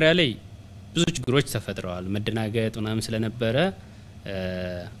መጀመሪያ ላይ ብዙ ችግሮች ተፈጥረዋል። መደናገጥ ምናምን ስለነበረ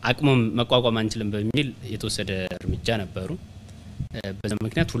አቅሙም መቋቋም አንችልም በሚል የተወሰደ እርምጃ ነበሩ። በዛ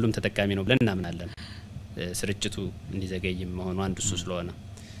ምክንያት ሁሉም ተጠቃሚ ነው ብለን እናምናለን። ስርጭቱ እንዲዘገይም መሆኑ አንዱ እሱ ስለሆነ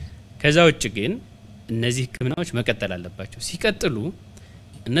ከዛ ውጭ ግን እነዚህ ህክምናዎች መቀጠል አለባቸው። ሲቀጥሉ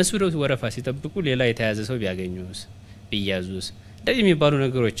እነሱ ወረፋ ሲጠብቁ ሌላ የተያዘ ሰው ቢያገኙስ ቢያዙስ እንደዚህ የሚባሉ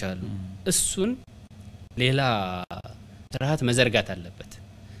ነገሮች አሉ። እሱን ሌላ ስርዓት መዘርጋት አለበት።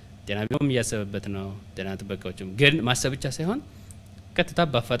 ጤና ቢሮም እያሰበበት ነው። ጤና ጥበቃዎችም ግን ማሰብ ብቻ ሳይሆን ቀጥታ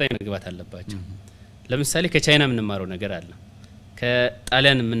በአፋጣኝ መግባት አለባቸው። ለምሳሌ ከቻይና የምንማረው ነገር አለ።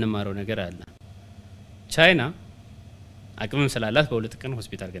 ከጣሊያን የምንማረው ነገር አለ። ቻይና አቅምም ስላላት በሁለት ቀን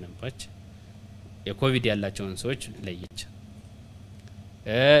ሆስፒታል ገነባች። የኮቪድ ያላቸውን ሰዎች ለየች።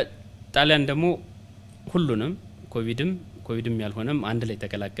 ጣሊያን ደግሞ ሁሉንም ኮቪድም ያልሆነም አንድ ላይ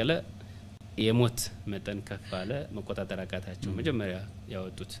ተቀላቀለ። የሞት መጠን ከፍ አለ። መቆጣጠር አቃታቸው። መጀመሪያ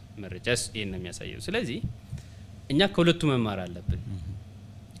ያወጡት መረጃስ ይሄን ነው የሚያሳየው። ስለዚህ እኛ ከሁለቱ መማር አለብን።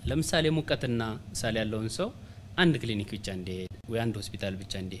 ለምሳሌ ሙቀትና ሳል ያለውን ሰው አንድ ክሊኒክ ብቻ እንዲሄድ ወይ አንድ ሆስፒታል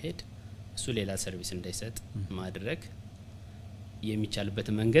ብቻ እንዲሄድ እሱ ሌላ ሰርቪስ እንዳይሰጥ ማድረግ የሚቻልበት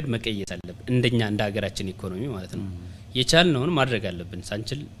መንገድ መቀየስ አለብን። እንደኛ እንደ ሀገራችን ኢኮኖሚ ማለት ነው። የቻልነውን ማድረግ አለብን።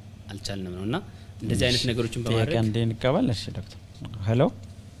 ሳንችል አልቻልንም ነውና እንደዚህ አይነት ነገሮችን በማድረግ አንዴ እንቀበል። እሺ ዶክተር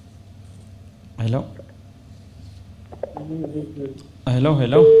ሄሎ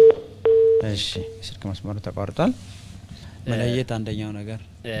እሺ ስልክ መስመሩ ተቋርጧል። መለየት አንደኛው ነገር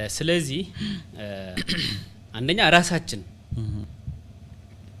ስለዚህ አንደኛ ራሳችን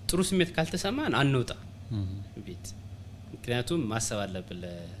ጥሩ ስሜት ካልተሰማን አንውጣ ቤት። ምክንያቱም ማሰብ አለብን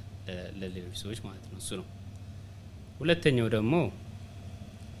ለሌሎች ሰዎች ማለት ነው። እሱ ነው። ሁለተኛው ደግሞ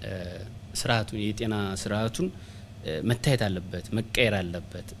ስርዓቱን የጤና ስርዓቱን መታየት አለበት፣ መቀየር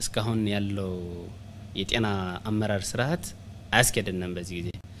አለበት። እስካሁን ያለው የጤና አመራር ስርዓት አያስኬደንም በዚህ ጊዜ።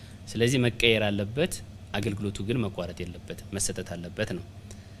 ስለዚህ መቀየር አለበት። አገልግሎቱ ግን መቋረጥ የለበትም፣ መሰጠት አለበት ነው።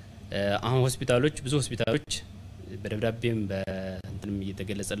 አሁን ብዙ ሆስፒታሎች በደብዳቤም በእንትንም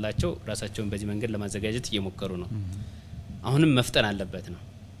እየተገለጸላቸው ራሳቸውን በዚህ መንገድ ለማዘጋጀት እየሞከሩ ነው። አሁንም መፍጠን አለበት ነው።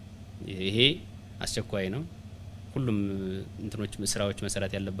 ይሄ አስቸኳይ ነው። ሁሉም እንትኖች ስራዎች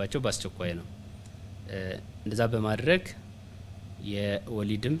መሰራት ያለባቸው በአስቸኳይ ነው። እንደዛ በማድረግ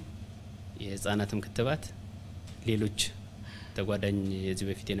የወሊድም የህፃናትም ክትባት ሌሎች ተጓዳኝ የዚህ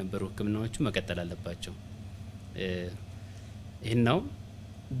በፊት የነበሩ ህክምናዎች መቀጠል አለባቸው። ይሄን ነው።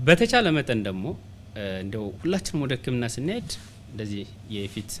 በተቻለ መጠን ደግሞ እንደው ሁላችንም ወደ ህክምና ስንሄድ እንደዚህ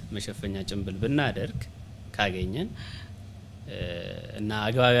የፊት መሸፈኛ ጭንብል ብናደርግ ካገኘን እና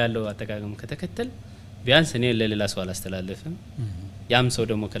አግባብ ያለው አጠቃቀም ከተከተል ቢያንስ እኔ ለሌላ ሰው አላስተላልፍም፣ ያም ሰው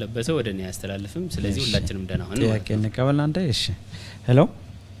ደግሞ ከለበሰ ወደ እኔ አያስተላልፍም። ስለዚህ ሁላችንም ደህና ሆነን ጥያቄ እንቀበል አንዴ። እሺ ሄሎ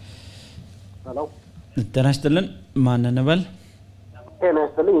ጤና ይስጥልን። ማን እንበል? ጤና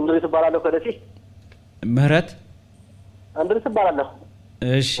ይስጥልኝ። እንድሪስ እባላለሁ ከደሴ። ምህረት እንድሪስ እባላለሁ።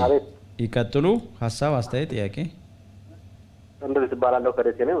 እሺ ይቀጥሉ። ሀሳብ፣ አስተያየት፣ ጥያቄ። እንድሪስ እባላለሁ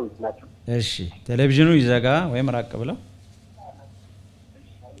ከደሴ ነው ናቸው። እሺ ቴሌቪዥኑ ይዘጋ ወይም ራቅ ብለው።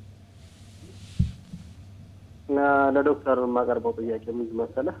 ለዶክተር የማቀርበው ጥያቄ ምን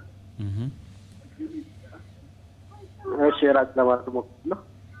መሰለህ? እሺ ራቅ ለማለት ሞክራለሁ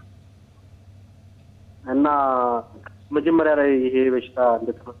እና መጀመሪያ ላይ ይሄ በሽታ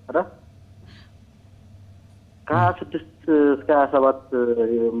እንደተፈጠረ ከ26 እስከ 27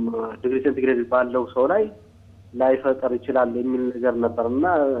 ዲግሪ ሴንቲግሬድ ባለው ሰው ላይ ላይፈጠር ይችላል የሚል ነገር ነበርና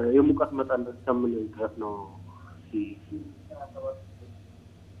የሙቀት መጠን ከምን ድረስ ነው?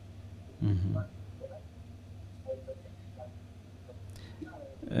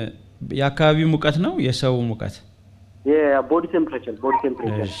 የአካባቢው ሙቀት ነው የሰው ሙቀት? የቦዲ ቴምፕሬቸር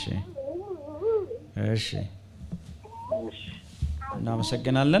እሺ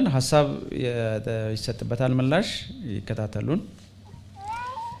እናመሰግናለን። ሀሳብ ይሰጥበታል፣ ምላሽ ይከታተሉን።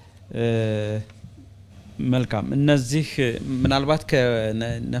 መልካም። እነዚህ ምናልባት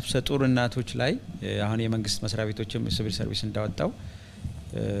ከነፍሰ ጡር እናቶች ላይ አሁን የመንግስት መስሪያ ቤቶችም ሲቪል ሰርቪስ እንዳወጣው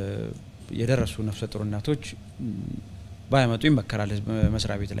የደረሱ ነፍሰ ጡር እናቶች ባይመጡ ይመከራል። ህዝብ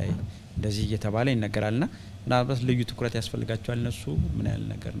መስሪያ ቤት ላይ እንደዚህ እየተባለ ይነገራልና ምናልባት ልዩ ትኩረት ያስፈልጋቸዋል። እነሱ ምን ያህል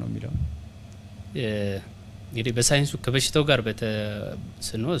ነገር ነው የሚለው እንግዲህ በሳይንሱ ከበሽታው ጋር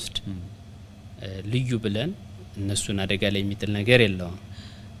ስንወስድ ልዩ ብለን እነሱን አደጋ ላይ የሚጥል ነገር የለውም።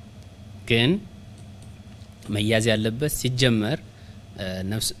 ግን መያዝ ያለበት ሲጀመር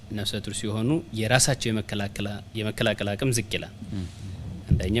ነፍሰ ጡር ሲሆኑ የራሳቸው የመከላከል አቅም ዝቅ ይላል።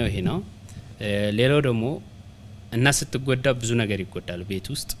 አንደኛው ይሄ ነው። ሌላው ደግሞ እና ስትጎዳ ብዙ ነገር ይጎዳል።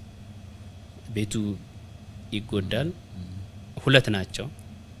 ቤቱ ይጎዳል። ሁለት ናቸው፣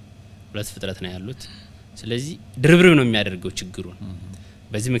 ሁለት ፍጥረት ነው ያሉት። ስለዚህ ድርብርብ ነው የሚያደርገው ችግሩን።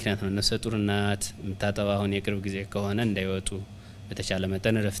 በዚህ ምክንያት ነው ነፍሰ ጡር እናት የምታጠባ አሁን የቅርብ ጊዜ ከሆነ እንዳይወጡ በተቻለ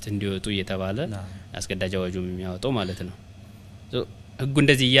መጠን ረፍት እንዲወጡ እየተባለ አስገዳጅ አዋጁም የሚያወጣው ማለት ነው። ህጉ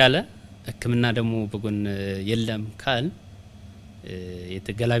እንደዚህ እያለ ህክምና ደግሞ በጎን የለም ካል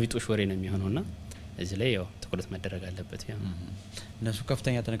የተገላቢጦሽ ወሬ ነው የሚሆነውና እዚህ ላይ ያው ትኩረት መደረግ አለበት። ያ እነሱ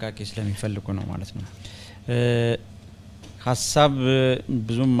ከፍተኛ ጥንቃቄ ስለሚፈልጉ ነው ማለት ነው። ሀሳብ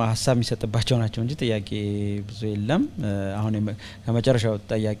ብዙም ሀሳብ የሚሰጥባቸው ናቸው እንጂ ጥያቄ ብዙ የለም። አሁን ከመጨረሻው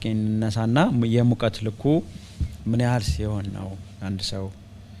ጥያቄ እንነሳና የሙቀት ልኩ ምን ያህል ሲሆን ነው አንድ ሰው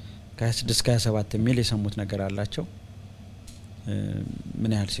ከ26 እስከ 27 የሚል የሰሙት ነገር አላቸው።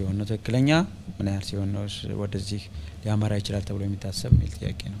 ምን ያህል ሲሆን ነው ትክክለኛ፣ ምን ያህል ሲሆን ነው ወደዚህ ሊያመራ ይችላል ተብሎ የሚታሰብ የሚል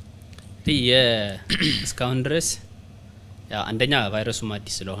ጥያቄ ነው። እስካሁን ድረስ አንደኛ ቫይረሱም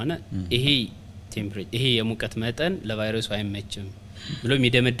አዲስ ስለሆነ ይሄ የሙቀት መጠን ለቫይረሱ አይመችም ብሎ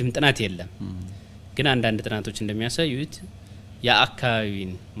የሚደመድም ጥናት የለም። ግን አንዳንድ ጥናቶች እንደሚያሳዩት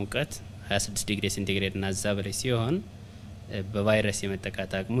የአካባቢን ሙቀት 26 ዲግሪ ሴንቲግሬድ እና እዛ በላይ ሲሆን በቫይረስ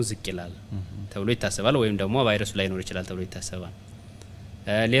የመጠቃት አቅሙ ዝቅ ይላል ተብሎ ይታሰባል፣ ወይም ደግሞ ቫይረሱ ላይኖር ይችላል ተብሎ ይታሰባል።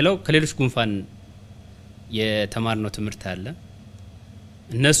 ሌላው ከሌሎች ጉንፋን የተማርነው ትምህርት አለ።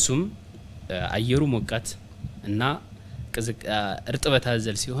 እነሱም አየሩ ሞቃት እና እርጥበት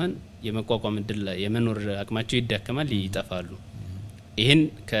አዘል ሲሆን የመቋቋም እድል የመኖር አቅማቸው ይዳከማል፣ ይጠፋሉ። ይሄን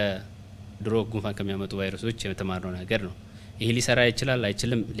ከድሮ ጉንፋን ከሚያመጡ ቫይረሶች የተማርነው ነገር ነው። ይሄ ሊሰራ ይችላል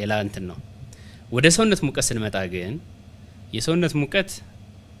አይችልም ሌላ እንትን ነው። ወደ ሰውነት ሙቀት ስንመጣ ግን የሰውነት ሙቀት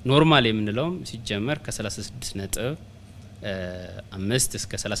ኖርማል የምንለው ሲጀመር ከ36.5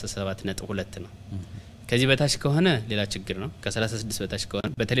 እስከ 37.2 ነው። ከዚህ በታች ከሆነ ሌላ ችግር ነው። ከ36 በታች ከሆነ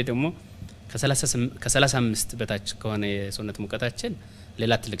በተለይ ደግሞ ከ35 በታች ከሆነ የሰውነት ሙቀታችን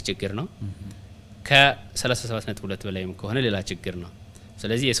ሌላ ትልቅ ችግር ነው። ከ37.2 በላይም ከሆነ ሌላ ችግር ነው።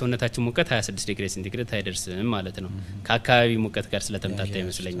 ስለዚህ የሰውነታችን ሙቀት 26 ዲግሪ ሴንቲግሬድ አይደርስም ማለት ነው። ከአካባቢ ሙቀት ጋር ስለተምታታ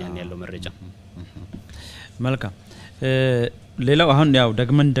ይመስለኛል ያለው መረጃ። መልካም። ሌላው አሁን ያው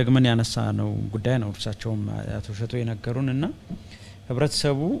ደግመን ያነሳ ነው ጉዳይ ነው እርሳቸውም አቶ ሸቶ የነገሩንና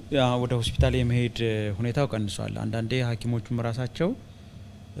ህብረተሰቡ ወደ ሆስፒታል የመሄድ ሁኔታው ቀንሷል። አንዳንዴ ሐኪሞቹም ራሳቸው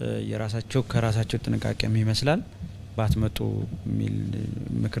ከራሳቸው ጥንቃቄም ይመስላል ባትመጡ ሚል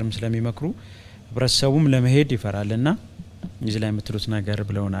ምክርም ስለሚመክሩ ህብረተሰቡም ለመሄድ ይፈራልና እዚህ ላይ የምትሉት ነገር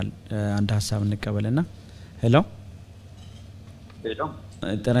ብለውናል። አንድ ሀሳብ እንቀበልና ሄሎ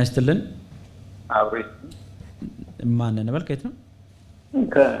ጤና ይስጥልን። አብሬት ማን ነበር? ከየት ነው?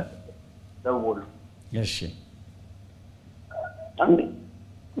 ከደወሉ። እሺ አንዴ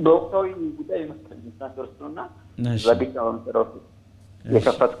ዶክተር ጉዳይ መስጠት ታስርቱና ዘዲካ ወንተሮፍ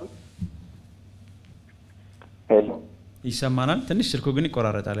የከፈትኩት ሄሎ ይሰማናል። ትንሽ ስልኩ ግን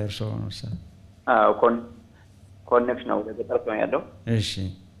ይቆራረጣል። እርሶ ነው ሰ ኮኔክሽን ነው ገጠር ነው ያለው። እሺ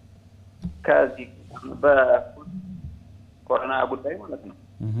ከዚህ በኮሮና ጉዳይ ማለት ነው።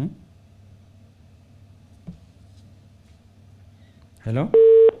 ሄሎ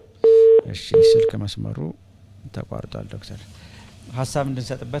እሺ ስልክ መስመሩ ተቋርጧል። ዶክተር ሀሳብ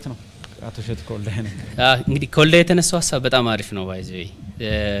እንድንሰጥበት ነው። አቶ ሸት ኮልዳይ ነው እንግዲህ ኮልዳይ የተነሳው ሀሳብ በጣም አሪፍ ነው። ባይዘይ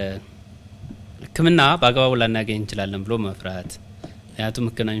ህክምና በአግባቡ ላናገኝ እንችላለን ብሎ መፍራት፣ ያቱም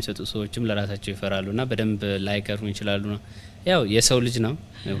ህክምና የሚሰጡ ሰዎችም ለራሳቸው ይፈራሉና በደንብ ላይቀሩ ይችላሉ ነው። ያው የሰው ልጅ ነው፣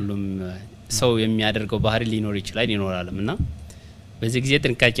 ሁሉም ሰው የሚያደርገው ባህሪ ሊኖር ይኖራልምና በዚህ ጊዜ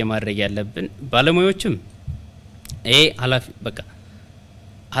ጥንቃቄ ማድረግ ያለብን ባለሙያዎችም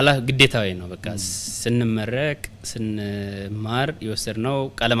ግዴታዊ ነው። በቃ ስንመረቅ ስንማር የወሰድነው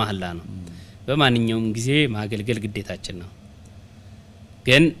ቃለ መሐላ ነው። በማንኛውም ጊዜ ማገልገል ግዴታችን ነው።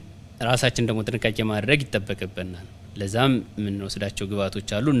 ግን ራሳችን ደግሞ ጥንቃቄ ማድረግ ይጠበቅብናል። ለዛም የምንወስዳቸው ግብአቶች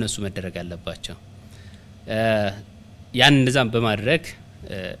አሉ፣ እነሱ መደረግ አለባቸው። ያን እንደዛም በማድረግ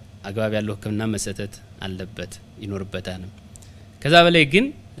አግባብ ያለው ህክምና መሰጠት አለበት ይኖርበታል። ከዛ በላይ ግን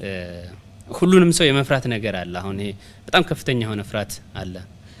ሁሉንም ሰው የመፍራት ነገር አለ። አሁን ይሄ በጣም ከፍተኛ የሆነ ፍርሃት አለ።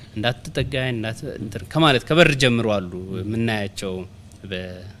 እንዳትጠጋኝ ከማለት ከበር ጀምሮ አሉ የምናያቸው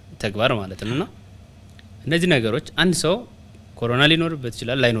በተግባር ማለት ነውና እነዚህ ነገሮች አንድ ሰው ኮሮና ሊኖርበት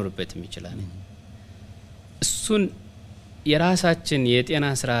ይችላል ላይኖርበትም ይችላል። እሱን የራሳችን የጤና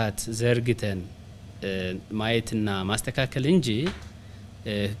ስርዓት ዘርግተን ማየትና ማስተካከል እንጂ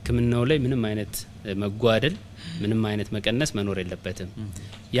ህክምናው ላይ ምንም አይነት መጓደል ምንም አይነት መቀነስ መኖር የለበትም።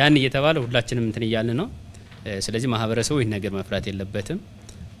 ያን እየተባለ ሁላችንም እንትን ይያልን ነው። ስለዚህ ማህበረሰቡ ይሄን ነገር መፍራት የለበትም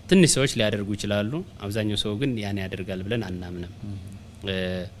ትንሽ ሰዎች ሊያደርጉ ይችላሉ አብዛኛው ሰው ግን ያን ያደርጋል ብለን አናምንም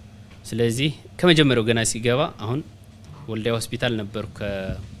ስለዚህ ከመጀመሪያው ገና ሲገባ አሁን ወልዲያ ሆስፒታል ነበር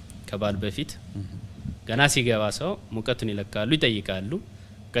ከባል በፊት ገና ሲገባ ሰው ሙቀቱን ይለካሉ ይጠይቃሉ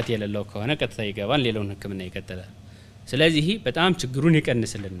ሙቀት የሌለው ከሆነ ቀጥታ ይገባል ሌላውን ህክምና ይቀጥላል ስለዚህ በጣም ችግሩን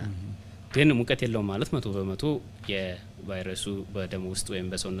ይቀንስልናል ግን ሙቀት የለው ማለት 100% የቫይረሱ በደም ውስጥ ወይም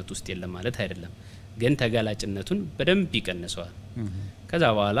በሰውነት ውስጥ የለም ማለት አይደለም ግን ተጋላጭነቱን በደንብ ይቀንሰዋል ከዛ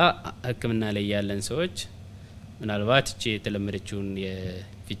በኋላ ህክምና ላይ ያለን ሰዎች ምናልባት እቺ የተለመደችውን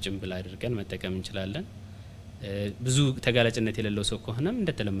የፊጭም ብላ አድርገን መጠቀም እንችላለን ብዙ ተጋላጭነት የሌለው ሰው ከሆነም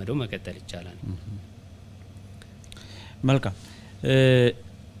እንደተለመደው መቀጠል ይቻላል መልካም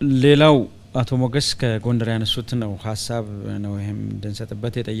ሌላው አቶ ሞገስ ከጎንደር ያነሱት ነው ሐሳብ ነው ይሄም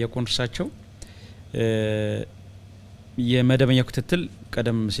እንደንሰጥበት የጠየቁን እርሳቸው የመደበኛ ክትትል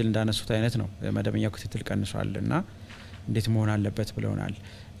ቀደም ሲል እንዳነሱት አይነት ነው የመደበኛ ክትትል ቀንሷልና እንዴት መሆን አለበት ብለውናል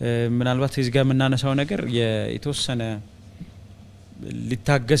ምናልባት እዚህ ጋር የምናነሳው ነገር የተወሰነ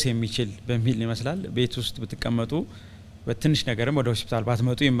ሊታገስ የሚችል በሚል ይመስላል ቤት ውስጥ ብትቀመጡ በትንሽ ነገርም ወደ ሆስፒታል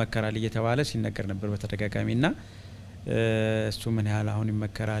ባትመጡ ይመከራል እየተባለ ሲነገር ነበር በተደጋጋሚና እሱ ምን ያህል አሁን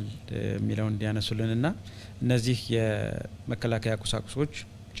ይመከራል የሚለው እንዲያነሱልንና እነዚህ የመከላከያ ቁሳቁሶች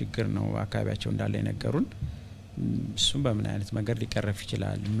ችግር ነው አካባቢያቸው እንዳለ የነገሩን እሱም በምን አይነት መንገድ ሊቀረፍ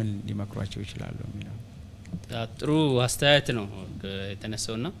ይችላል ምን ሊመክሯቸው ይችላሉ የሚለው ጥሩ አስተያየት ነው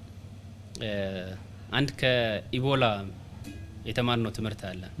የተነሳውና አንድ ከኢቦላ የተማርነው ትምህርት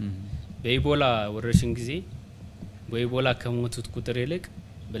አለ በኢቦላ ወረርሽኝ ጊዜ በኢቦላ ከሞቱት ቁጥር ይልቅ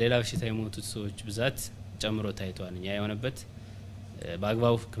በሌላ በሽታ የሞቱት ሰዎች ብዛት ጨምሮ ታይቷል ያ የሆነበት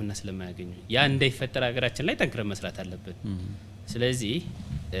በአግባቡ ህክምና ስለማያገኙ ያ እንዳይፈጠር ሀገራችን ላይ ጠንክረን መስራት አለብን ስለዚህ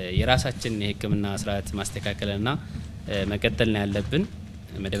የራሳችን የህክምና ስርዓት ማስተካከልና መቀጠል ነው ያለብን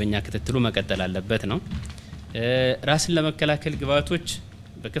መደበኛ ክትትሉ መቀጠል አለበት ነው ራስን ለመከላከል ግባቶች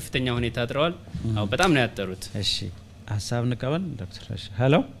በከፍተኛ ሁኔታ አጥረዋል አው በጣም ነው ያጠሩት እሺ ሐሳብ ንቀበል ዶክተር እሺ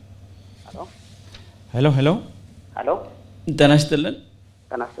ሄሎ ሄሎ ጤና ይስጥልን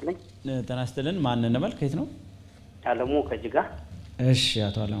ጤና ይስጥልን ማን እንበል ከየት ነው አለሙ ከጅጋ እሺ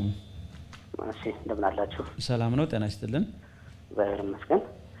አቶ አለሙ እሺ እንደምን አላችሁ ሰላም ነው ጤና ይስጥልን ዛሬ መስገን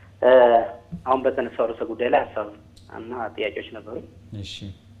አሁን በተነሳው ርዕሰ ጉዳይ ላይ ሐሳብ እና ጥያቄዎች ነበሩ እሺ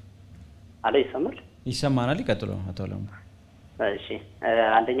አለ ይሰማናል ይቀጥሉ አቶ አለሙ እሺ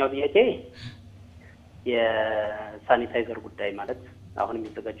አንደኛው ጥያቄ የሳኒታይዘር ጉዳይ ማለት አሁን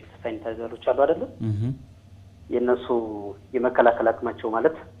የሚዘጋጁ ሳኒታይዘሮች አሉ አይደል የነሱ የመከላከል አቅማቸው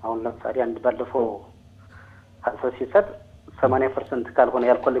ማለት አሁን ለምሳሌ አንድ ባለፈው ሐሳብ ሲሰጥ 80% ካልሆነ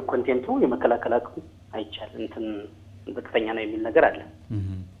የአልኮል ኮንቴንቱ የመከላከል አቅሙ አይቻል እንትን ዝቅተኛ ነው የሚል ነገር አለ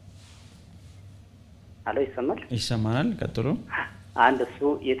አለ ይሰማናል ቀጥሉ አንድ እሱ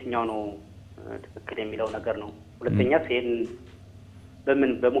የትኛው ነው ትክክል የሚለው ነገር ነው ሁለተኛ ሲን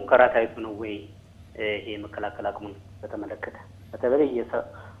በምን በሙከራ ታይቶ ነው ወይ ይሄ መከላከል አቅሙን በተመለከተ በተለይ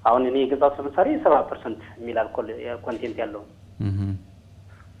አሁን እኔ የገዛው ለምሳሌ 70% የሚል አልኮል ኮንቴንት ያለው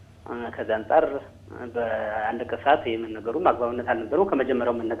ከዛ አንፃር በአንድ ቀሳት የምን ነገሩን አግባብነት አልነበረው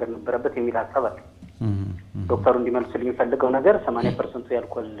ከመጀመሪያው ምን ነገር ነበረበት የሚል ሐሳብ አለ ዶክተሩ እንዲመልስልኝ የሚፈልገው ነገር 80%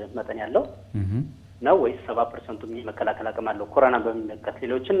 የአልኮል መጠን ያለው ነው ወይስ 70% የሚመከላከል አቅም አለው ኮሮና በሚመለከት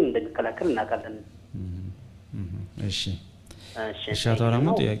ሌሎችን እንደሚከላከል እናውቃለን እሺ ሻታራሙ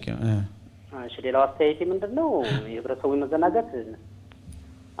ጥያቄ እሺ ሌላው አስተያየቴ ምንድነው የህብረተሰቡ መዘናጋት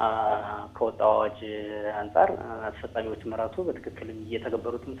ከወጣዋጅ አንፃር አስፈጻሚዎች መራቱ በትክክል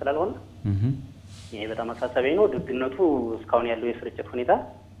እየተገበሩትም ስላልሆነ ይሄ በጣም አሳሳቢ ነው ደግነቱ እስካሁን ያለው የስርጭት ሁኔታ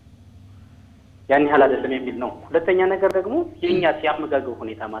ያን ያህል አይደለም የሚል ነው ሁለተኛ ነገር ደግሞ የኛ ሲያመጋገብ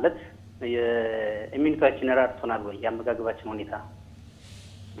ሁኔታ ማለት የኢሚኒቲያችን ራርቶናል ወይ ያመጋገባችን ሁኔታ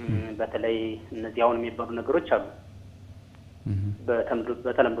በተለይ እነዚህ አሁን የሚባሉ ነገሮች አሉ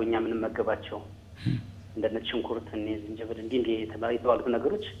በተለምዶኛ ምን መገባቸው እንደነ ሽንኩርት እና ዝንጅብል እንዲህ የተባሉት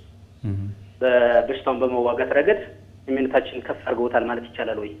ነገሮች በበሽታውን በመዋጋት ረገድ ኢሚኒቲያችን ከፍ አድርገውታል ማለት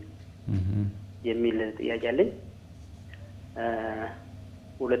ይቻላል ወይ የሚል ጥያቄ አለኝ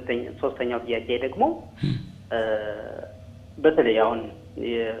ሶስተኛው ጥያቄ ደግሞ በተለይ አሁን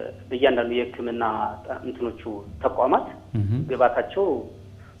በእያንዳንዱ የህክምና እንትኖቹ ተቋማት ግባታቸው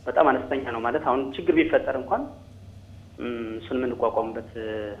በጣም አነስተኛ ነው ማለት አሁን ችግር ቢፈጠር እንኳን እሱን ምን ቋቋምበት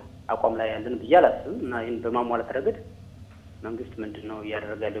አቋም ላይ ያለን በያላስም እና ይሄን በማሟላት ረገድ መንግስት ምንድነው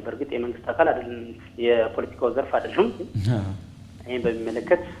ያደረገ ያለው በርግጥ የመንግስት አካል አይደለም የፖለቲካው ዘርፍ አይደለም ይሄን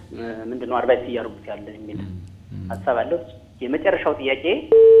በሚመለከት ምንድነው አድቫይስ ያደርጉት ያለ የሚል ሐሳብ አለው የመጨረሻው ጥያቄ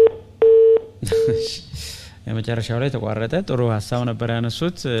የመጨረሻው ላይ ተቋረጠ ጥሩ ሐሳብ ነበር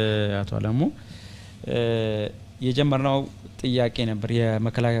ያነሱት አቶ አለሙ የጀመርነው ጥያቄ ነበር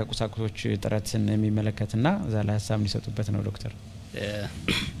የመከላከያ ቁሳቁሶች ጥረትን የሚመለከትና እዛ ላይ ሀሳብ እንዲሰጡበት ነው ዶክተር።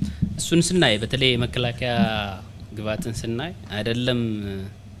 እሱን ስናይ በተለይ መከላከያ ግባትን ስናይ አይደለም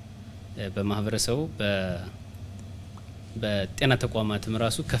በማህበረሰቡ በጤና ተቋማትም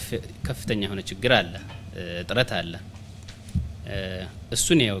ራሱ ከፍተኛ የሆነ ችግር አለ፣ ጥረት አለ።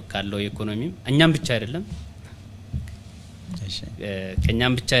 እሱን ያው ካለው ኢኮኖሚ እኛም ብቻ አይደለም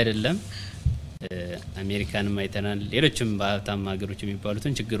ከኛም ብቻ አይደለም አሜሪካንም አይተናል፣ ሌሎችም በሀብታም ሀገሮች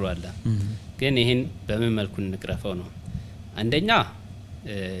የሚባሉትን ችግሩ አለ። ግን ይሄን በምን መልኩ እንቅረፈው ነው? አንደኛ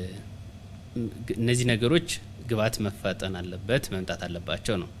እነዚህ ነገሮች ግባት መፋጠን አለበት፣ መምጣት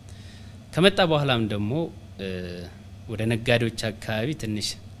አለባቸው ነው። ከመጣ በኋላም ደግሞ ወደ ነጋዴዎች አካባቢ ትንሽ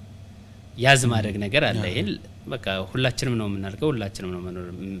ያዝ ማድረግ ነገር አለ። ይሄን በቃ ሁላችንም ነው የምናልቀው፣ ሁላችንም ነው መኖር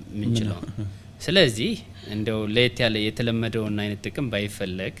የምንችለው። ስለዚህ እንደው ለየት ያለ የተለመደውን አይነት ጥቅም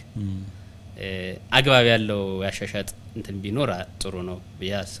ባይፈለግ አግባብ ያለው ያሻሻጥ እንትን ቢኖር ጥሩ ነው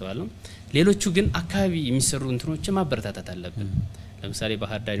ያስባለሁ። ሌሎቹ ግን አካባቢ የሚሰሩ እንትኖችን ማበረታታት አለብን። ለምሳሌ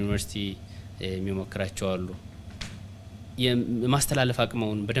ባህር ዳር ዩኒቨርሲቲ የሚሞክራቸው አሉ። የማስተላለፍ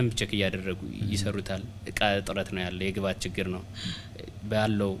አቅመውን በደንብ ቼክ እያደረጉ ይሰሩታል። እቃ ጥረት ነው ያለው፣ የግባት ችግር ነው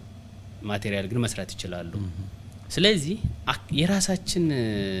ባለው ማቴሪያል ግን መስራት ይችላሉ። ስለዚህ የራሳችን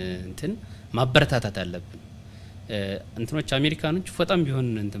እንትን ማበረታታት አለብን። እንትኖች አሜሪካኖች በጣም ቢሆን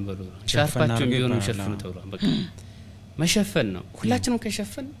እንትን በሉ ሻርፓቸው ቢሆን ሸፍኑ ተብሏል። በቃ መሸፈን ነው። ሁላችንም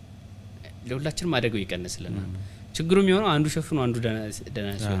ከሸፈን ለሁላችንም አደጋው ይቀንስልናል። ችግሩ የሚሆነው አንዱ ሸፍኑ አንዱ ደና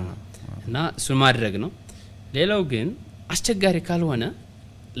ሲሆን እና እሱ ማድረግ ነው። ሌላው ግን አስቸጋሪ ካልሆነ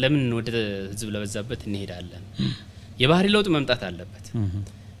ለምን ወደ ህዝብ ለበዛበት እንሄዳለን? የባህሪ ለውጥ መምጣት አለበት።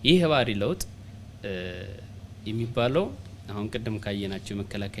 ይህ የባህሪ ለውጥ የሚባለው አሁን ቀደም ካየናቸው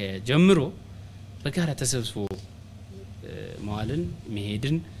መከላከያ ጀምሮ በጋራ ተሰብስቦ መዋልን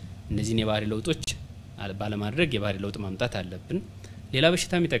መሄድን እነዚህን የባህሪ ለውጦች ባለማድረግ የባህሪ ለውጥ ማምጣት አለብን። ሌላ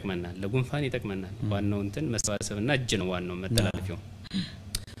በሽታም ይጠቅመናል፣ ለጉንፋን ይጠቅመናል። ዋናው እንትን መሰባሰብና እጅ ነው ዋናው መተላለፊያው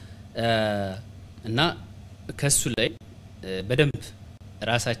እና ከሱ ላይ በደንብ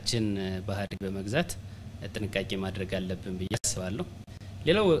ራሳችን ባህሪ በመግዛት ጥንቃቄ ማድረግ አለብን ብዬ አስባለሁ።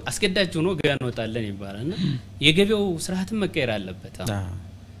 ሌላው አስገዳጅ ሆኖ ገበያ እንወጣለን ይባላልና የገበያው ስርዓትን መቀየር አለበት።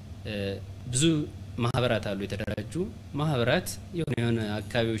 ብዙ ማህበራት አሉ፣ የተደራጁ ማህበራት የሆነ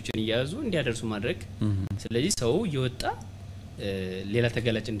አካባቢዎችን እያያዙ እንዲያደርሱ ማድረግ። ስለዚህ ሰው እየወጣ ሌላ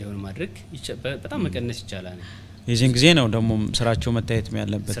ተጋላጭ እንዲሆን ማድረግ በጣም መቀነስ ይቻላል። የዚህን ጊዜ ነው ደግሞ ስራቸው መታየት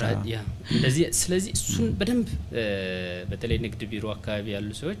ያለበት እንደዚህ። ስለዚህ እሱን በደንብ በተለይ ንግድ ቢሮ አካባቢ ያሉ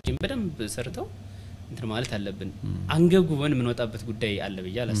ሰዎች በደንብ ሰርተው እንትን ማለት አለብን። አንገጉበን ምን ወጣበት ጉዳይ አለ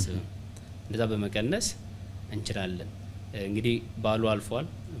ብዬ አላስብም። እንደዛ በመቀነስ እንችላለን። እንግዲህ ባሉ አልፏል።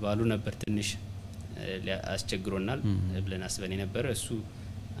 ባሉ ነበር ትንሽ አስቸግሮናል ብለን አስበን የነበረ እሱ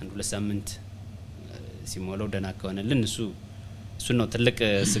አንድ 2 ሳምንት ሲሞላው ደና ከሆነልን እሱ ነው ትልቅ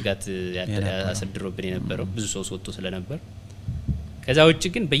ስጋት ያሳድሮብን የነበረው ብዙ ሰው ወጥቶ ስለነበር። ከዛ ውጭ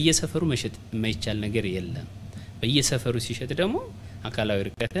ግን በየሰፈሩ መሸጥ የማይቻል ነገር የለም። በየሰፈሩ ሲሸጥ ደግሞ አካላዊ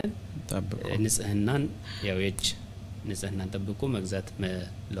ርቀትን ንጽህናን ያው የእጅ ንጽህናን ጠብቆ መግዛት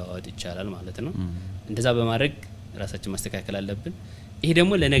መለዋወጥ ይቻላል ማለት ነው። እንደዛ በማድረግ ራሳችን ማስተካከል አለብን። ይሄ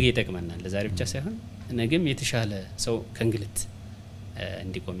ደግሞ ለነገ ይጠቅመናል፣ ለዛሬ ብቻ ሳይሆን ነገም የተሻለ ሰው ከእንግልት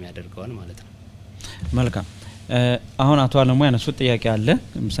እንዲቆም ያደርገዋል ማለት ነው። መልካም። አሁን አቶ አለሙ ያነሱት ጥያቄ አለ፣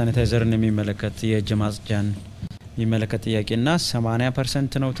 ሳኒታይዘርን የሚመለከት የእጅ ማጽጃን የሚመለከት ጥያቄና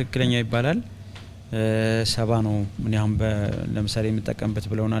 80% ነው ትክክለኛ ይባላል፣ 70 ነው ምን ያህል ለምሳሌ የምጠቀምበት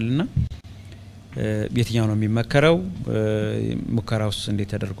ብለውናልና የትኛው ነው የሚመከረው? ሙከራውስ እንዴት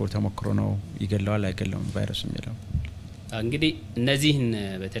ተደርጎ ተሞክሮ ነው ይገለዋል አይገለውም ቫይረሱ የሚለው? እንግዲህ እነዚህን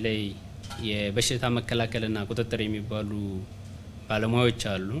በተለይ የበሽታ መከላከልና ቁጥጥር የሚባሉ ባለሙያዎች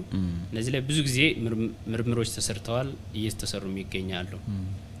አሉ። እነዚህ ላይ ብዙ ጊዜ ምርምሮች ተሰርተዋል፣ እየተሰሩ ይገኛሉ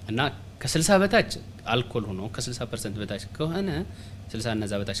እና ከ60 በታች አልኮል ሆኖ ከ60% በታች ከሆነ 60 እና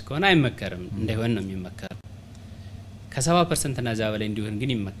ዛ በታች ከሆነ አይመከርም፣ እንዳይሆን ነው የሚመከረው። ከ70% እና ዛ በላይ እንዲሆን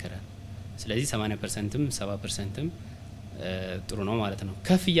ግን ይመከራል። ስለዚህ 80%ም 70%ም ጥሩ ነው ማለት ነው።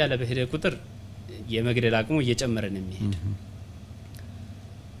 ከፍ ያለ በሄደ ቁጥር የመግደል አቅሙ እየጨመረ ነው የሚሄድ።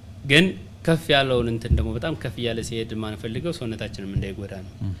 ግን ከፍ ያለውን እንትን ደግሞ በጣም ከፍ ያለ ሲሄድ ማን ፈልገው ሰውነታችንም እንዳይጎዳ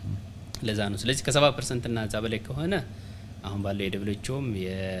ነው። ለዛ ነው። ስለዚህ ከ70% እና ዛ በላይ ከሆነ አሁን ባለው የደብሊውኤችኦም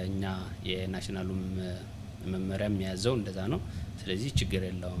የኛ የናሽናሉም መመሪያ የሚያዘው እንደዛ ነው። ስለዚህ ችግር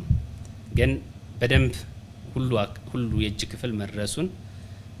የለውም። ግን በደንብ ሁሉ የእጅ ክፍል መድረሱን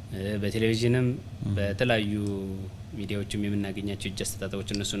በቴሌቪዥንም በተለያዩ ሚዲያዎችም የምናገኛቸው እጅ አስተጣጣዎች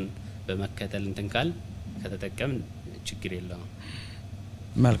እነሱን በመከተል እንትን ካል ከተጠቀም ችግር የለውም።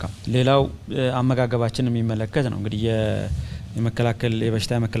 መልካም። ሌላው አመጋገባችን የሚመለከት ነው። እንግዲህ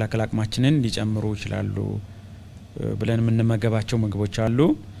የበሽታ የመከላከል አቅማችንን ሊጨምሩ ይችላሉ ብለን የምንመገባቸው ምግቦች አሉ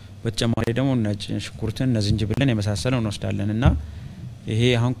በተጨማሪ ደግሞ ነጭ ሽንኩርትን ዝንጅብልን የመሳሰለው እንወስዳለንና ይሄ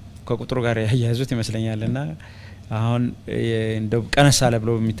አሁን ከቁጥሩ ጋር ያያዙት ይመስለኛልና አሁን እንደው ቀነስ አለ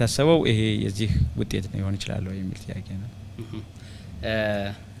ብሎ የሚታሰበው ይሄ የዚህ ውጤት ነው ይሆን ይችላል ወይ የሚል ጥያቄ ነው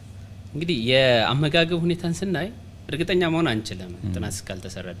እንግዲህ የአመጋገብ ሁኔታን ስናይ እርግጠኛ መሆን አንችልም ጥናት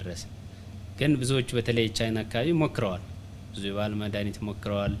እስካልተሰራ ድረስ ግን ብዙዎች በተለይ ቻይና አካባቢ ሞክረዋል ብዙ የባህል መድኃኒት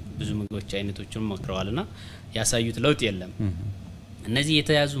ሞክረዋል ብዙ ምግቦች አይነቶችን ሞክረዋልና ያሳዩት ለውጥ የለም እነዚህ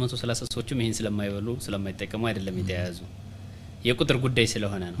የተያዙ 130 ሰዎችም ይሄን ስለማይበሉ ስለማይጠቀሙ አይደለም የተያዙ የቁጥር ጉዳይ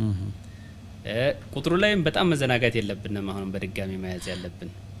ስለሆነ ነው ቁጥሩ ላይም በጣም መዘናጋት የለብንም አሁን በድጋሚ መያዝ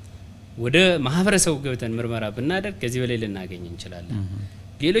ያለብን ወደ ማህበረሰቡ ገብተን ምርመራ ብናደርግ ከዚህ በላይ ልናገኝ እንችላለን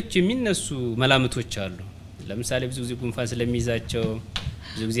ሌሎች የሚነሱ መላምቶች አሉ ለምሳሌ ብዙ ጊዜ ጉንፋን ስለሚይዛቸው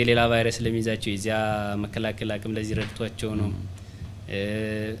ብዙ ጊዜ ሌላ ቫይረስ ስለሚይዛቸው የዚያ መከላከል አቅም ለዚህ ረድቷቸው ነው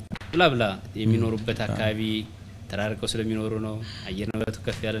ብላ የሚኖሩበት አካባቢ ተራርቀው ስለሚኖሩ ነው አየር ንብረቱ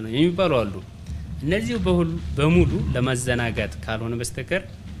ከፍ ያለ ነው የሚባሉ አሉ እነዚህ በሙሉ ለማዘናጋት ካልሆነ በስተቀር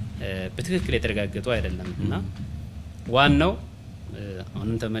በትክክል የተረጋገጡ አይደለምና ዋናው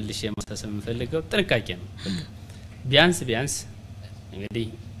አሁን ተመልሼ ማስተሰብ የምፈልገው ጥንቃቄ ነው ቢያንስ እንግዲህ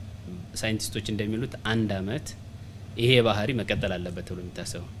ሳይንቲስቶች እንደሚሉት 1 አመት ይሄ ባህሪ መቀጠል አለበት ብሎ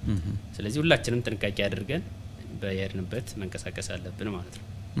የሚታሰበው ስለዚህ ሁላችንም ጥንቃቄ አድርገን በየርንበት መንቀሳቀስ አለብን ማለት ነው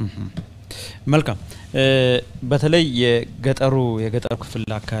መልካም በተለይ የገጠሩ ክፍል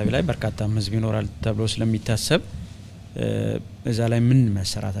አካባቢ ላይ በርካታ ህዝብ ይኖራል ተብሎ ስለሚታሰብ እዛ ላይ ምን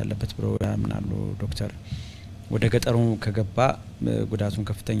መሰራት አለበት ብሎ ያምናሉ ዶክተር ወደ ገጠሩ ከገባ ጉዳቱን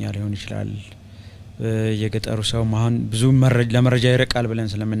ከፍተኛ ሊሆን ይችላል የገጠሩ ሰው ማን ብዙ ለመረጃ ይረቃል ብለን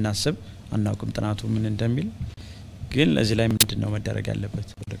ስለምናስብ አናውቅም ጥናቱ ምን እንደሚል ግን ለዚህ ላይ ምንድነው መደረግ ያለበት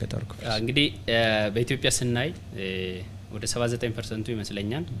ወደ ገጠሩ ክፍል እንግዲህ በኢትዮጵያ ስናይ ወደ 79%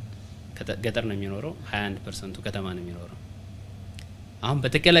 ይመስለኛል ገጠር ነው የሚኖረው 21% ከተማ ነው የሚኖረው አሁን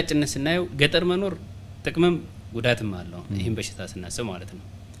በተከላጭነት ስናየው ገጠር መኖር ጥቅምም ጉዳትም አለው ይሄን በሽታ ስናስብ ማለት ነው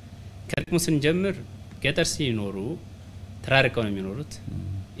ከጥቅሙ ስንጀምር ገጠር ሲኖሩ ተራርቀው ነው የሚኖሩት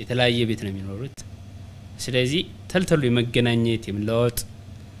የተለያየ ቤት ነው የሚኖሩት ስለዚህ ተልተሉ የመገናኘት የምለወጥ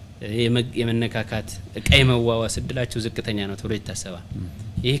የመነካካት ቀይ መዋዋስ እድላቸው ዝቅተኛ ነው ተብሎ ይታሰባል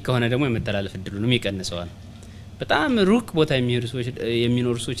ይሄ ከሆነ ደግሞ የመተላለፍ እድሉንም ይቀንሰዋል በጣም ሩቅ ቦታ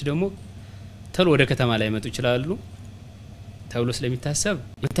የሚኖሩ ሰዎች ደግሞ ተሎ ወደ ከተማ ላይ መጡ ይችላሉ ተብሎ ስለሚታሰብ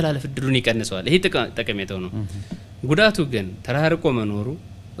መተላለፍ እድሉን ይቀንሰዋል ይሄ ጠቀሜታው ነው ጉዳቱ ግን ተራርቆ መኖሩ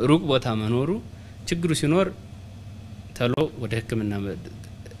ሩቅ ቦታ መኖሩ ችግሩ ሲኖር ተሎ ወደ ህክምና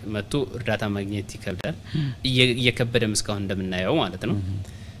መጥቶ እርዳታ ማግኘት ይከብዳል እየከበደም እስካሁን እንደምናየው ማለት ነው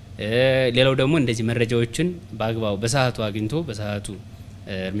ሌላው ደግሞ እንደዚህ መረጃዎችን በአግባቡ በሰዓቱ አግኝቶ በሰዓቱ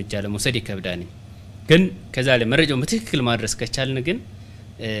እርምጃ ለመውሰድ ይከብዳል ግን ከዛ ላይ መረጃው በትክክል ማድረስ ከቻልን ግን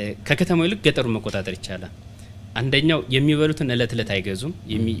ከከተማው ይልቅ ገጠሩ መቆጣጠር ይቻላል አንደኛው የሚበሉትን እለት አይገዙም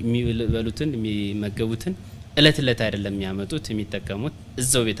የሚበሉትን የሚመገቡትን እለት አይደለም የሚያመጡት የሚጠቀሙት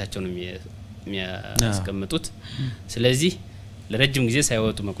እዛው ቤታቸው ነው የሚያስቀምጡት ስለዚህ ለረጅም ጊዜ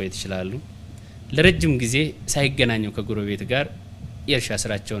ሳይወጡ መቆየት ይችላሉ ለረጅም ጊዜ ሳይገናኙ ከጎረቤት ጋር የእርሻ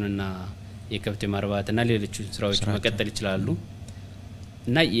ስራቸውንና የከብት ማርባትና ሌሎች ስራዎች መቀጠል ይችላሉ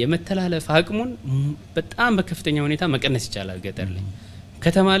እና የመተላለፍ አቅሙን በጣም በከፍተኛ ሁኔታ መቀነስ ይቻላል ገጠር ላይ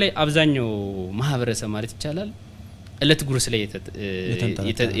ከተማ ላይ አብዛኛው ማህበረሰብ ማለት ይቻላል እለት ጉርስ ላይ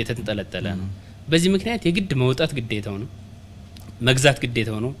የተንጠለጠለ ነው በዚህ ምክንያት የግድ መውጣት ግዴታው ነው መግዛት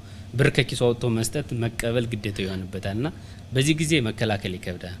ግዴታው ነው ብር ከኪሱ አውጥቶ መስጠት መቀበል ግዴታው ይሆንበታልና በዚህ ጊዜ መከላከል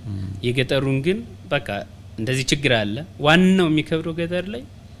ይከብዳል የገጠሩን ግን በቃ እንደዚህ ችግር አለ ዋናው የሚከብደው ገጠር ላይ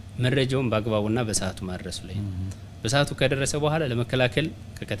መረጃውን በአግባቡና በሰዓቱ ማድረሱ ላይ በሰዓቱ ከደረሰ በኋላ ለመከላከል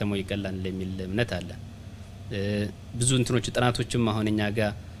ከከተማው ይቀላል ለሚል እምነት አለ ብዙ እንትኖች ጥናቶችም አሁንኛ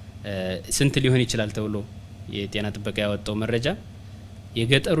ጋር ስንት ሊሆን ይችላል ተብሎ የጤና ጥበቃ ያወጣው መረጃ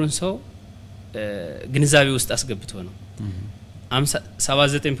የገጠሩን ሰው ግንዛቤ ውስጥ አስገብቶ ነው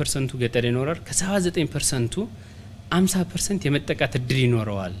 79% ገጠር ይኖራል ከ79% 50% የመጠቃት እድል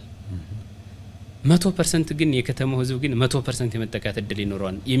ይኖረዋል 100% ግን የከተማው ህዝብ ግን 100% የመጠቃት እድል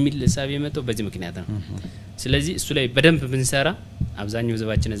ይኖረዋል የሚል ሐሳብ የመጣው በዚህ ምክንያት ነው ስለዚህ እሱ ላይ በደንብ ብንሰራ አብዛኛው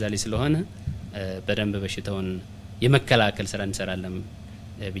ህዝባችን እዛ ላይ ስለሆነ በደንብ በሽታውን የመከላከል ስራ እንሰራለን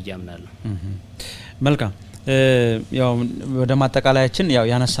ብያምናለሁ መልካም ያው ወደ ማጠቃለያችን ያው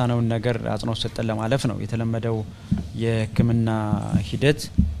ያነሳነው ነገር አጽንኦ ሰጠን ለማለፍ ነው የተለመደው የህክምና ሂደት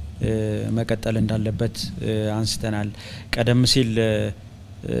መቀጠል እንዳለበት አንስተናል ቀደም ሲል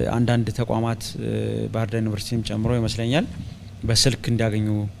አንዳንድ ተቋማት ባህርዳር ዩኒቨርሲቲም ጨምሮ ይመስለኛል በስልክ እንዲያገኙ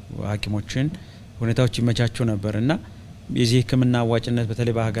ሐኪሞችን ሁኔታዎች ይመቻቹ ነበርና የዚህ ህክምና አዋጭነት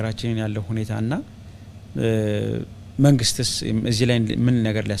በተለይ በሀገራችን ያለው ሁኔታና መንግስትስ እዚህ ላይ ምን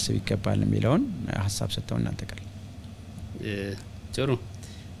ነገር ሊያስብ ይገባል የሚለውን ሐሳብ ሰጥተው እናንተቀል ጥሩ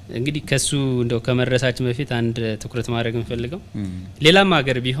እንግዲህ ከሱ እንደው ከመረሳችን በፊት አንድ ትኩረት ማድረግ እንፈልገው ሌላም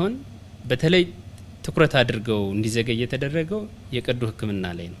ሀገር ቢሆን በተለይ ትኩረት አድርገው እንዲዘገይ የተደረገው የቀዶ ህክምና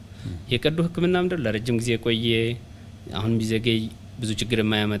ላይ ነው። የቀዶ ህክምና ምንድነው ለረጅም ጊዜ ቆየ አሁን ቢዘገይ ብዙ ችግር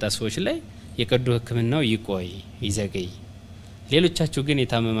የማያመጣ ሰዎች ላይ የቀዶ ህክምናው ይቆይ ይዘገይ ሌሎቻችሁ ግን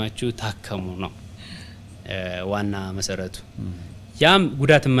የታመማችሁ ታከሙ ነው ዋና መሰረቱ ያም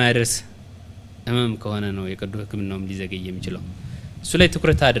ጉዳት የማያደርስ ህመም ከሆነ ነው የቀዶ ህክምናውም ሊዘገይ የሚችለው እሱ ላይ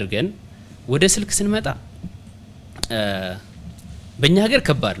ትኩረት አድርገን ወደ ስልክ ስንመጣ በእኛ ሀገር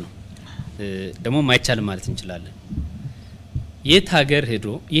ከባድ ነው ደግሞ ማይቻል ማለት እንችላለን የት ሀገር ሄዶ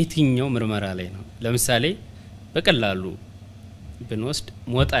የትኛው ምርመራ ላይ ነው ለምሳሌ በቀላሉ ብንወስድ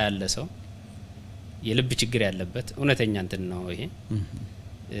ሞጣ ያለ ሰው የልብ ችግር ያለበት እውነተኛ እንትን ነው ይሄ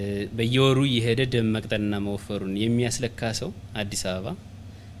በየወሩ የሄደ ደም መቅጠንና መወፈሩን የሚያስለካ ሰው አዲስ አበባ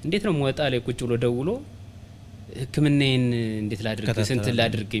እንዴት ነው ሞጣ ላይ ቁጭ ብሎ ደውሎ ህክምናዬን እንዴት ላድርግ ስንት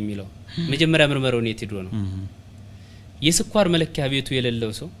ላድርግ የሚለው መጀመሪያ ምርመራውን የት ሄዶ ነው የስኳር መለኪያ ቤቱ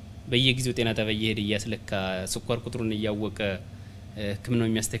የሌለው ሰው በየጊዜው ጤና ጣቢያ እየሄደ ያስለካ ስኳር ቁጥሩን ያወቀ ህክምናው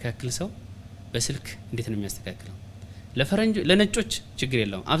የሚያስተካክል ሰው በስልክ እንዴት ነው የሚያስተካክለው ለፈረንጆ ለነጮች ችግር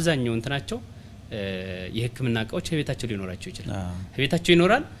የለውም አብዛኛው እንትናቸው የህክምና እቃዎች ቤታቸው ሊኖራቸው ይችላል ቤታቸው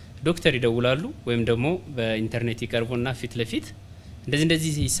ይኖራል ዶክተር ይደውላሉ ወይም ደግሞ በኢንተርኔት ይቀርቡና ፊት ለፊት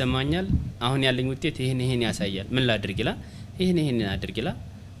እንደዚህ ይሰማኛል አሁን ያለኝ ውጤት ይሄን ያሳያል ምን ላድርግ ይላል ይሄን አድርግ ይላል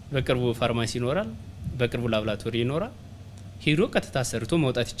በቅርቡ ፋርማሲ ይኖራል በቅርቡ ላብራቶሪ ይኖራል ሂዶ ቀጥታ ሰርቶ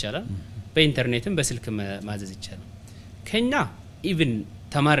መውጣት ይቻላል በኢንተርኔትም በስልክ ማዘዝ ይቻላል ከኛ ኢቭን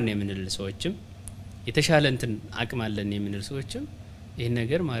ተማርን የምንል ሰዎችም የተሻለ እንትን አቅም አለን የምንል ሰዎችም ይሄን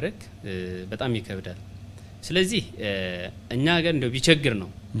ነገር ማድረግ በጣም ይከብዳል ስለዚህ እኛ ሀገር እንደው ቢቸግር ነው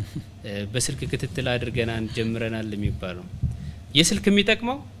በስልክ ክትትል አድርገናል ጀምረናል የሚባለው የስልክ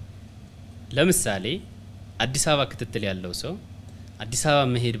የሚጠቅመው ለምሳሌ አዲስ አበባ ክትትል ያለው ሰው አዲስ አበባ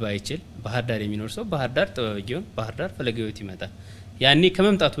መሄድ ባይችል ባህር ዳር የሚኖር ሰው ባህር ዳር ጥበብጊዮን ባህር ዳር ፈለገውት ይመጣል ያኔ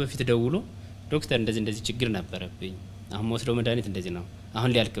ከመምጣቱ በፊት ደውሎ ዶክተር እንደዚህ ችግር ነበረብኝ አሁን ወስደው መድኃኒት እንደዚህ ነው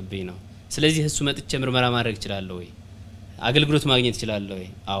አሁን ሊያልቅብኝ ነው ስለዚህ እሱ መጥቼ ምርመራ ማድረግ ይችላል ወይ አገልግሎት ማግኘት ይችላል ወይ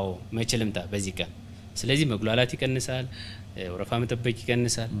አዎ መቼልምታ በዚህ ቀን ስለዚህ መጉላላት ይቀንሳል ወረፋ መጠበቅ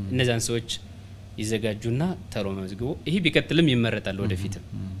ይቀንሳል እነዛን ሰዎች ይዘጋጁና ተሮ መዝግቦ ይሄ ቢቀጥልም ይመረጣል ወደፊትም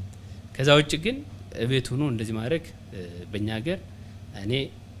ከዛ ውጭ ግን እቤት ሆኖ እንደዚህ ማድረግ በእኛ ሀገር እኔ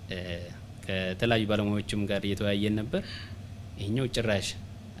ከተለያዩ ባለሙያዎችም ጋር እየተወያየን ነበር ይሄኛው ጭራሽ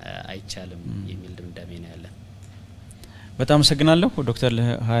አይቻልም የሚል ድምዳሜ ነው ያለን በጣም አመሰግናለሁ ዶክተር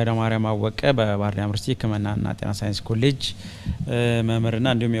ኃይለ ማርያም አወቀ በባህር ዳር ዩኒቨርሲቲ ሕክምናና ጤና ሳይንስ ኮሌጅ መምህርና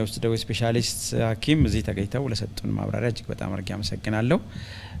እንዲሁም የውስጥ ደዌ ስፔሻሊስት ሐኪም እዚህ ተገኝተው ለሰጡን ማብራሪያ እጅግ በጣም አድርጌ አመሰግናለሁ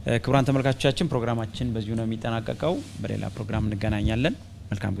ክቡራን ተመልካቾቻችን ፕሮግራማችን በዚሁ ነው የሚጠናቀቀው በሌላ ፕሮግራም እንገናኛለን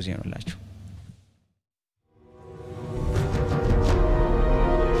መልካም ጊዜ ይሁንላችሁ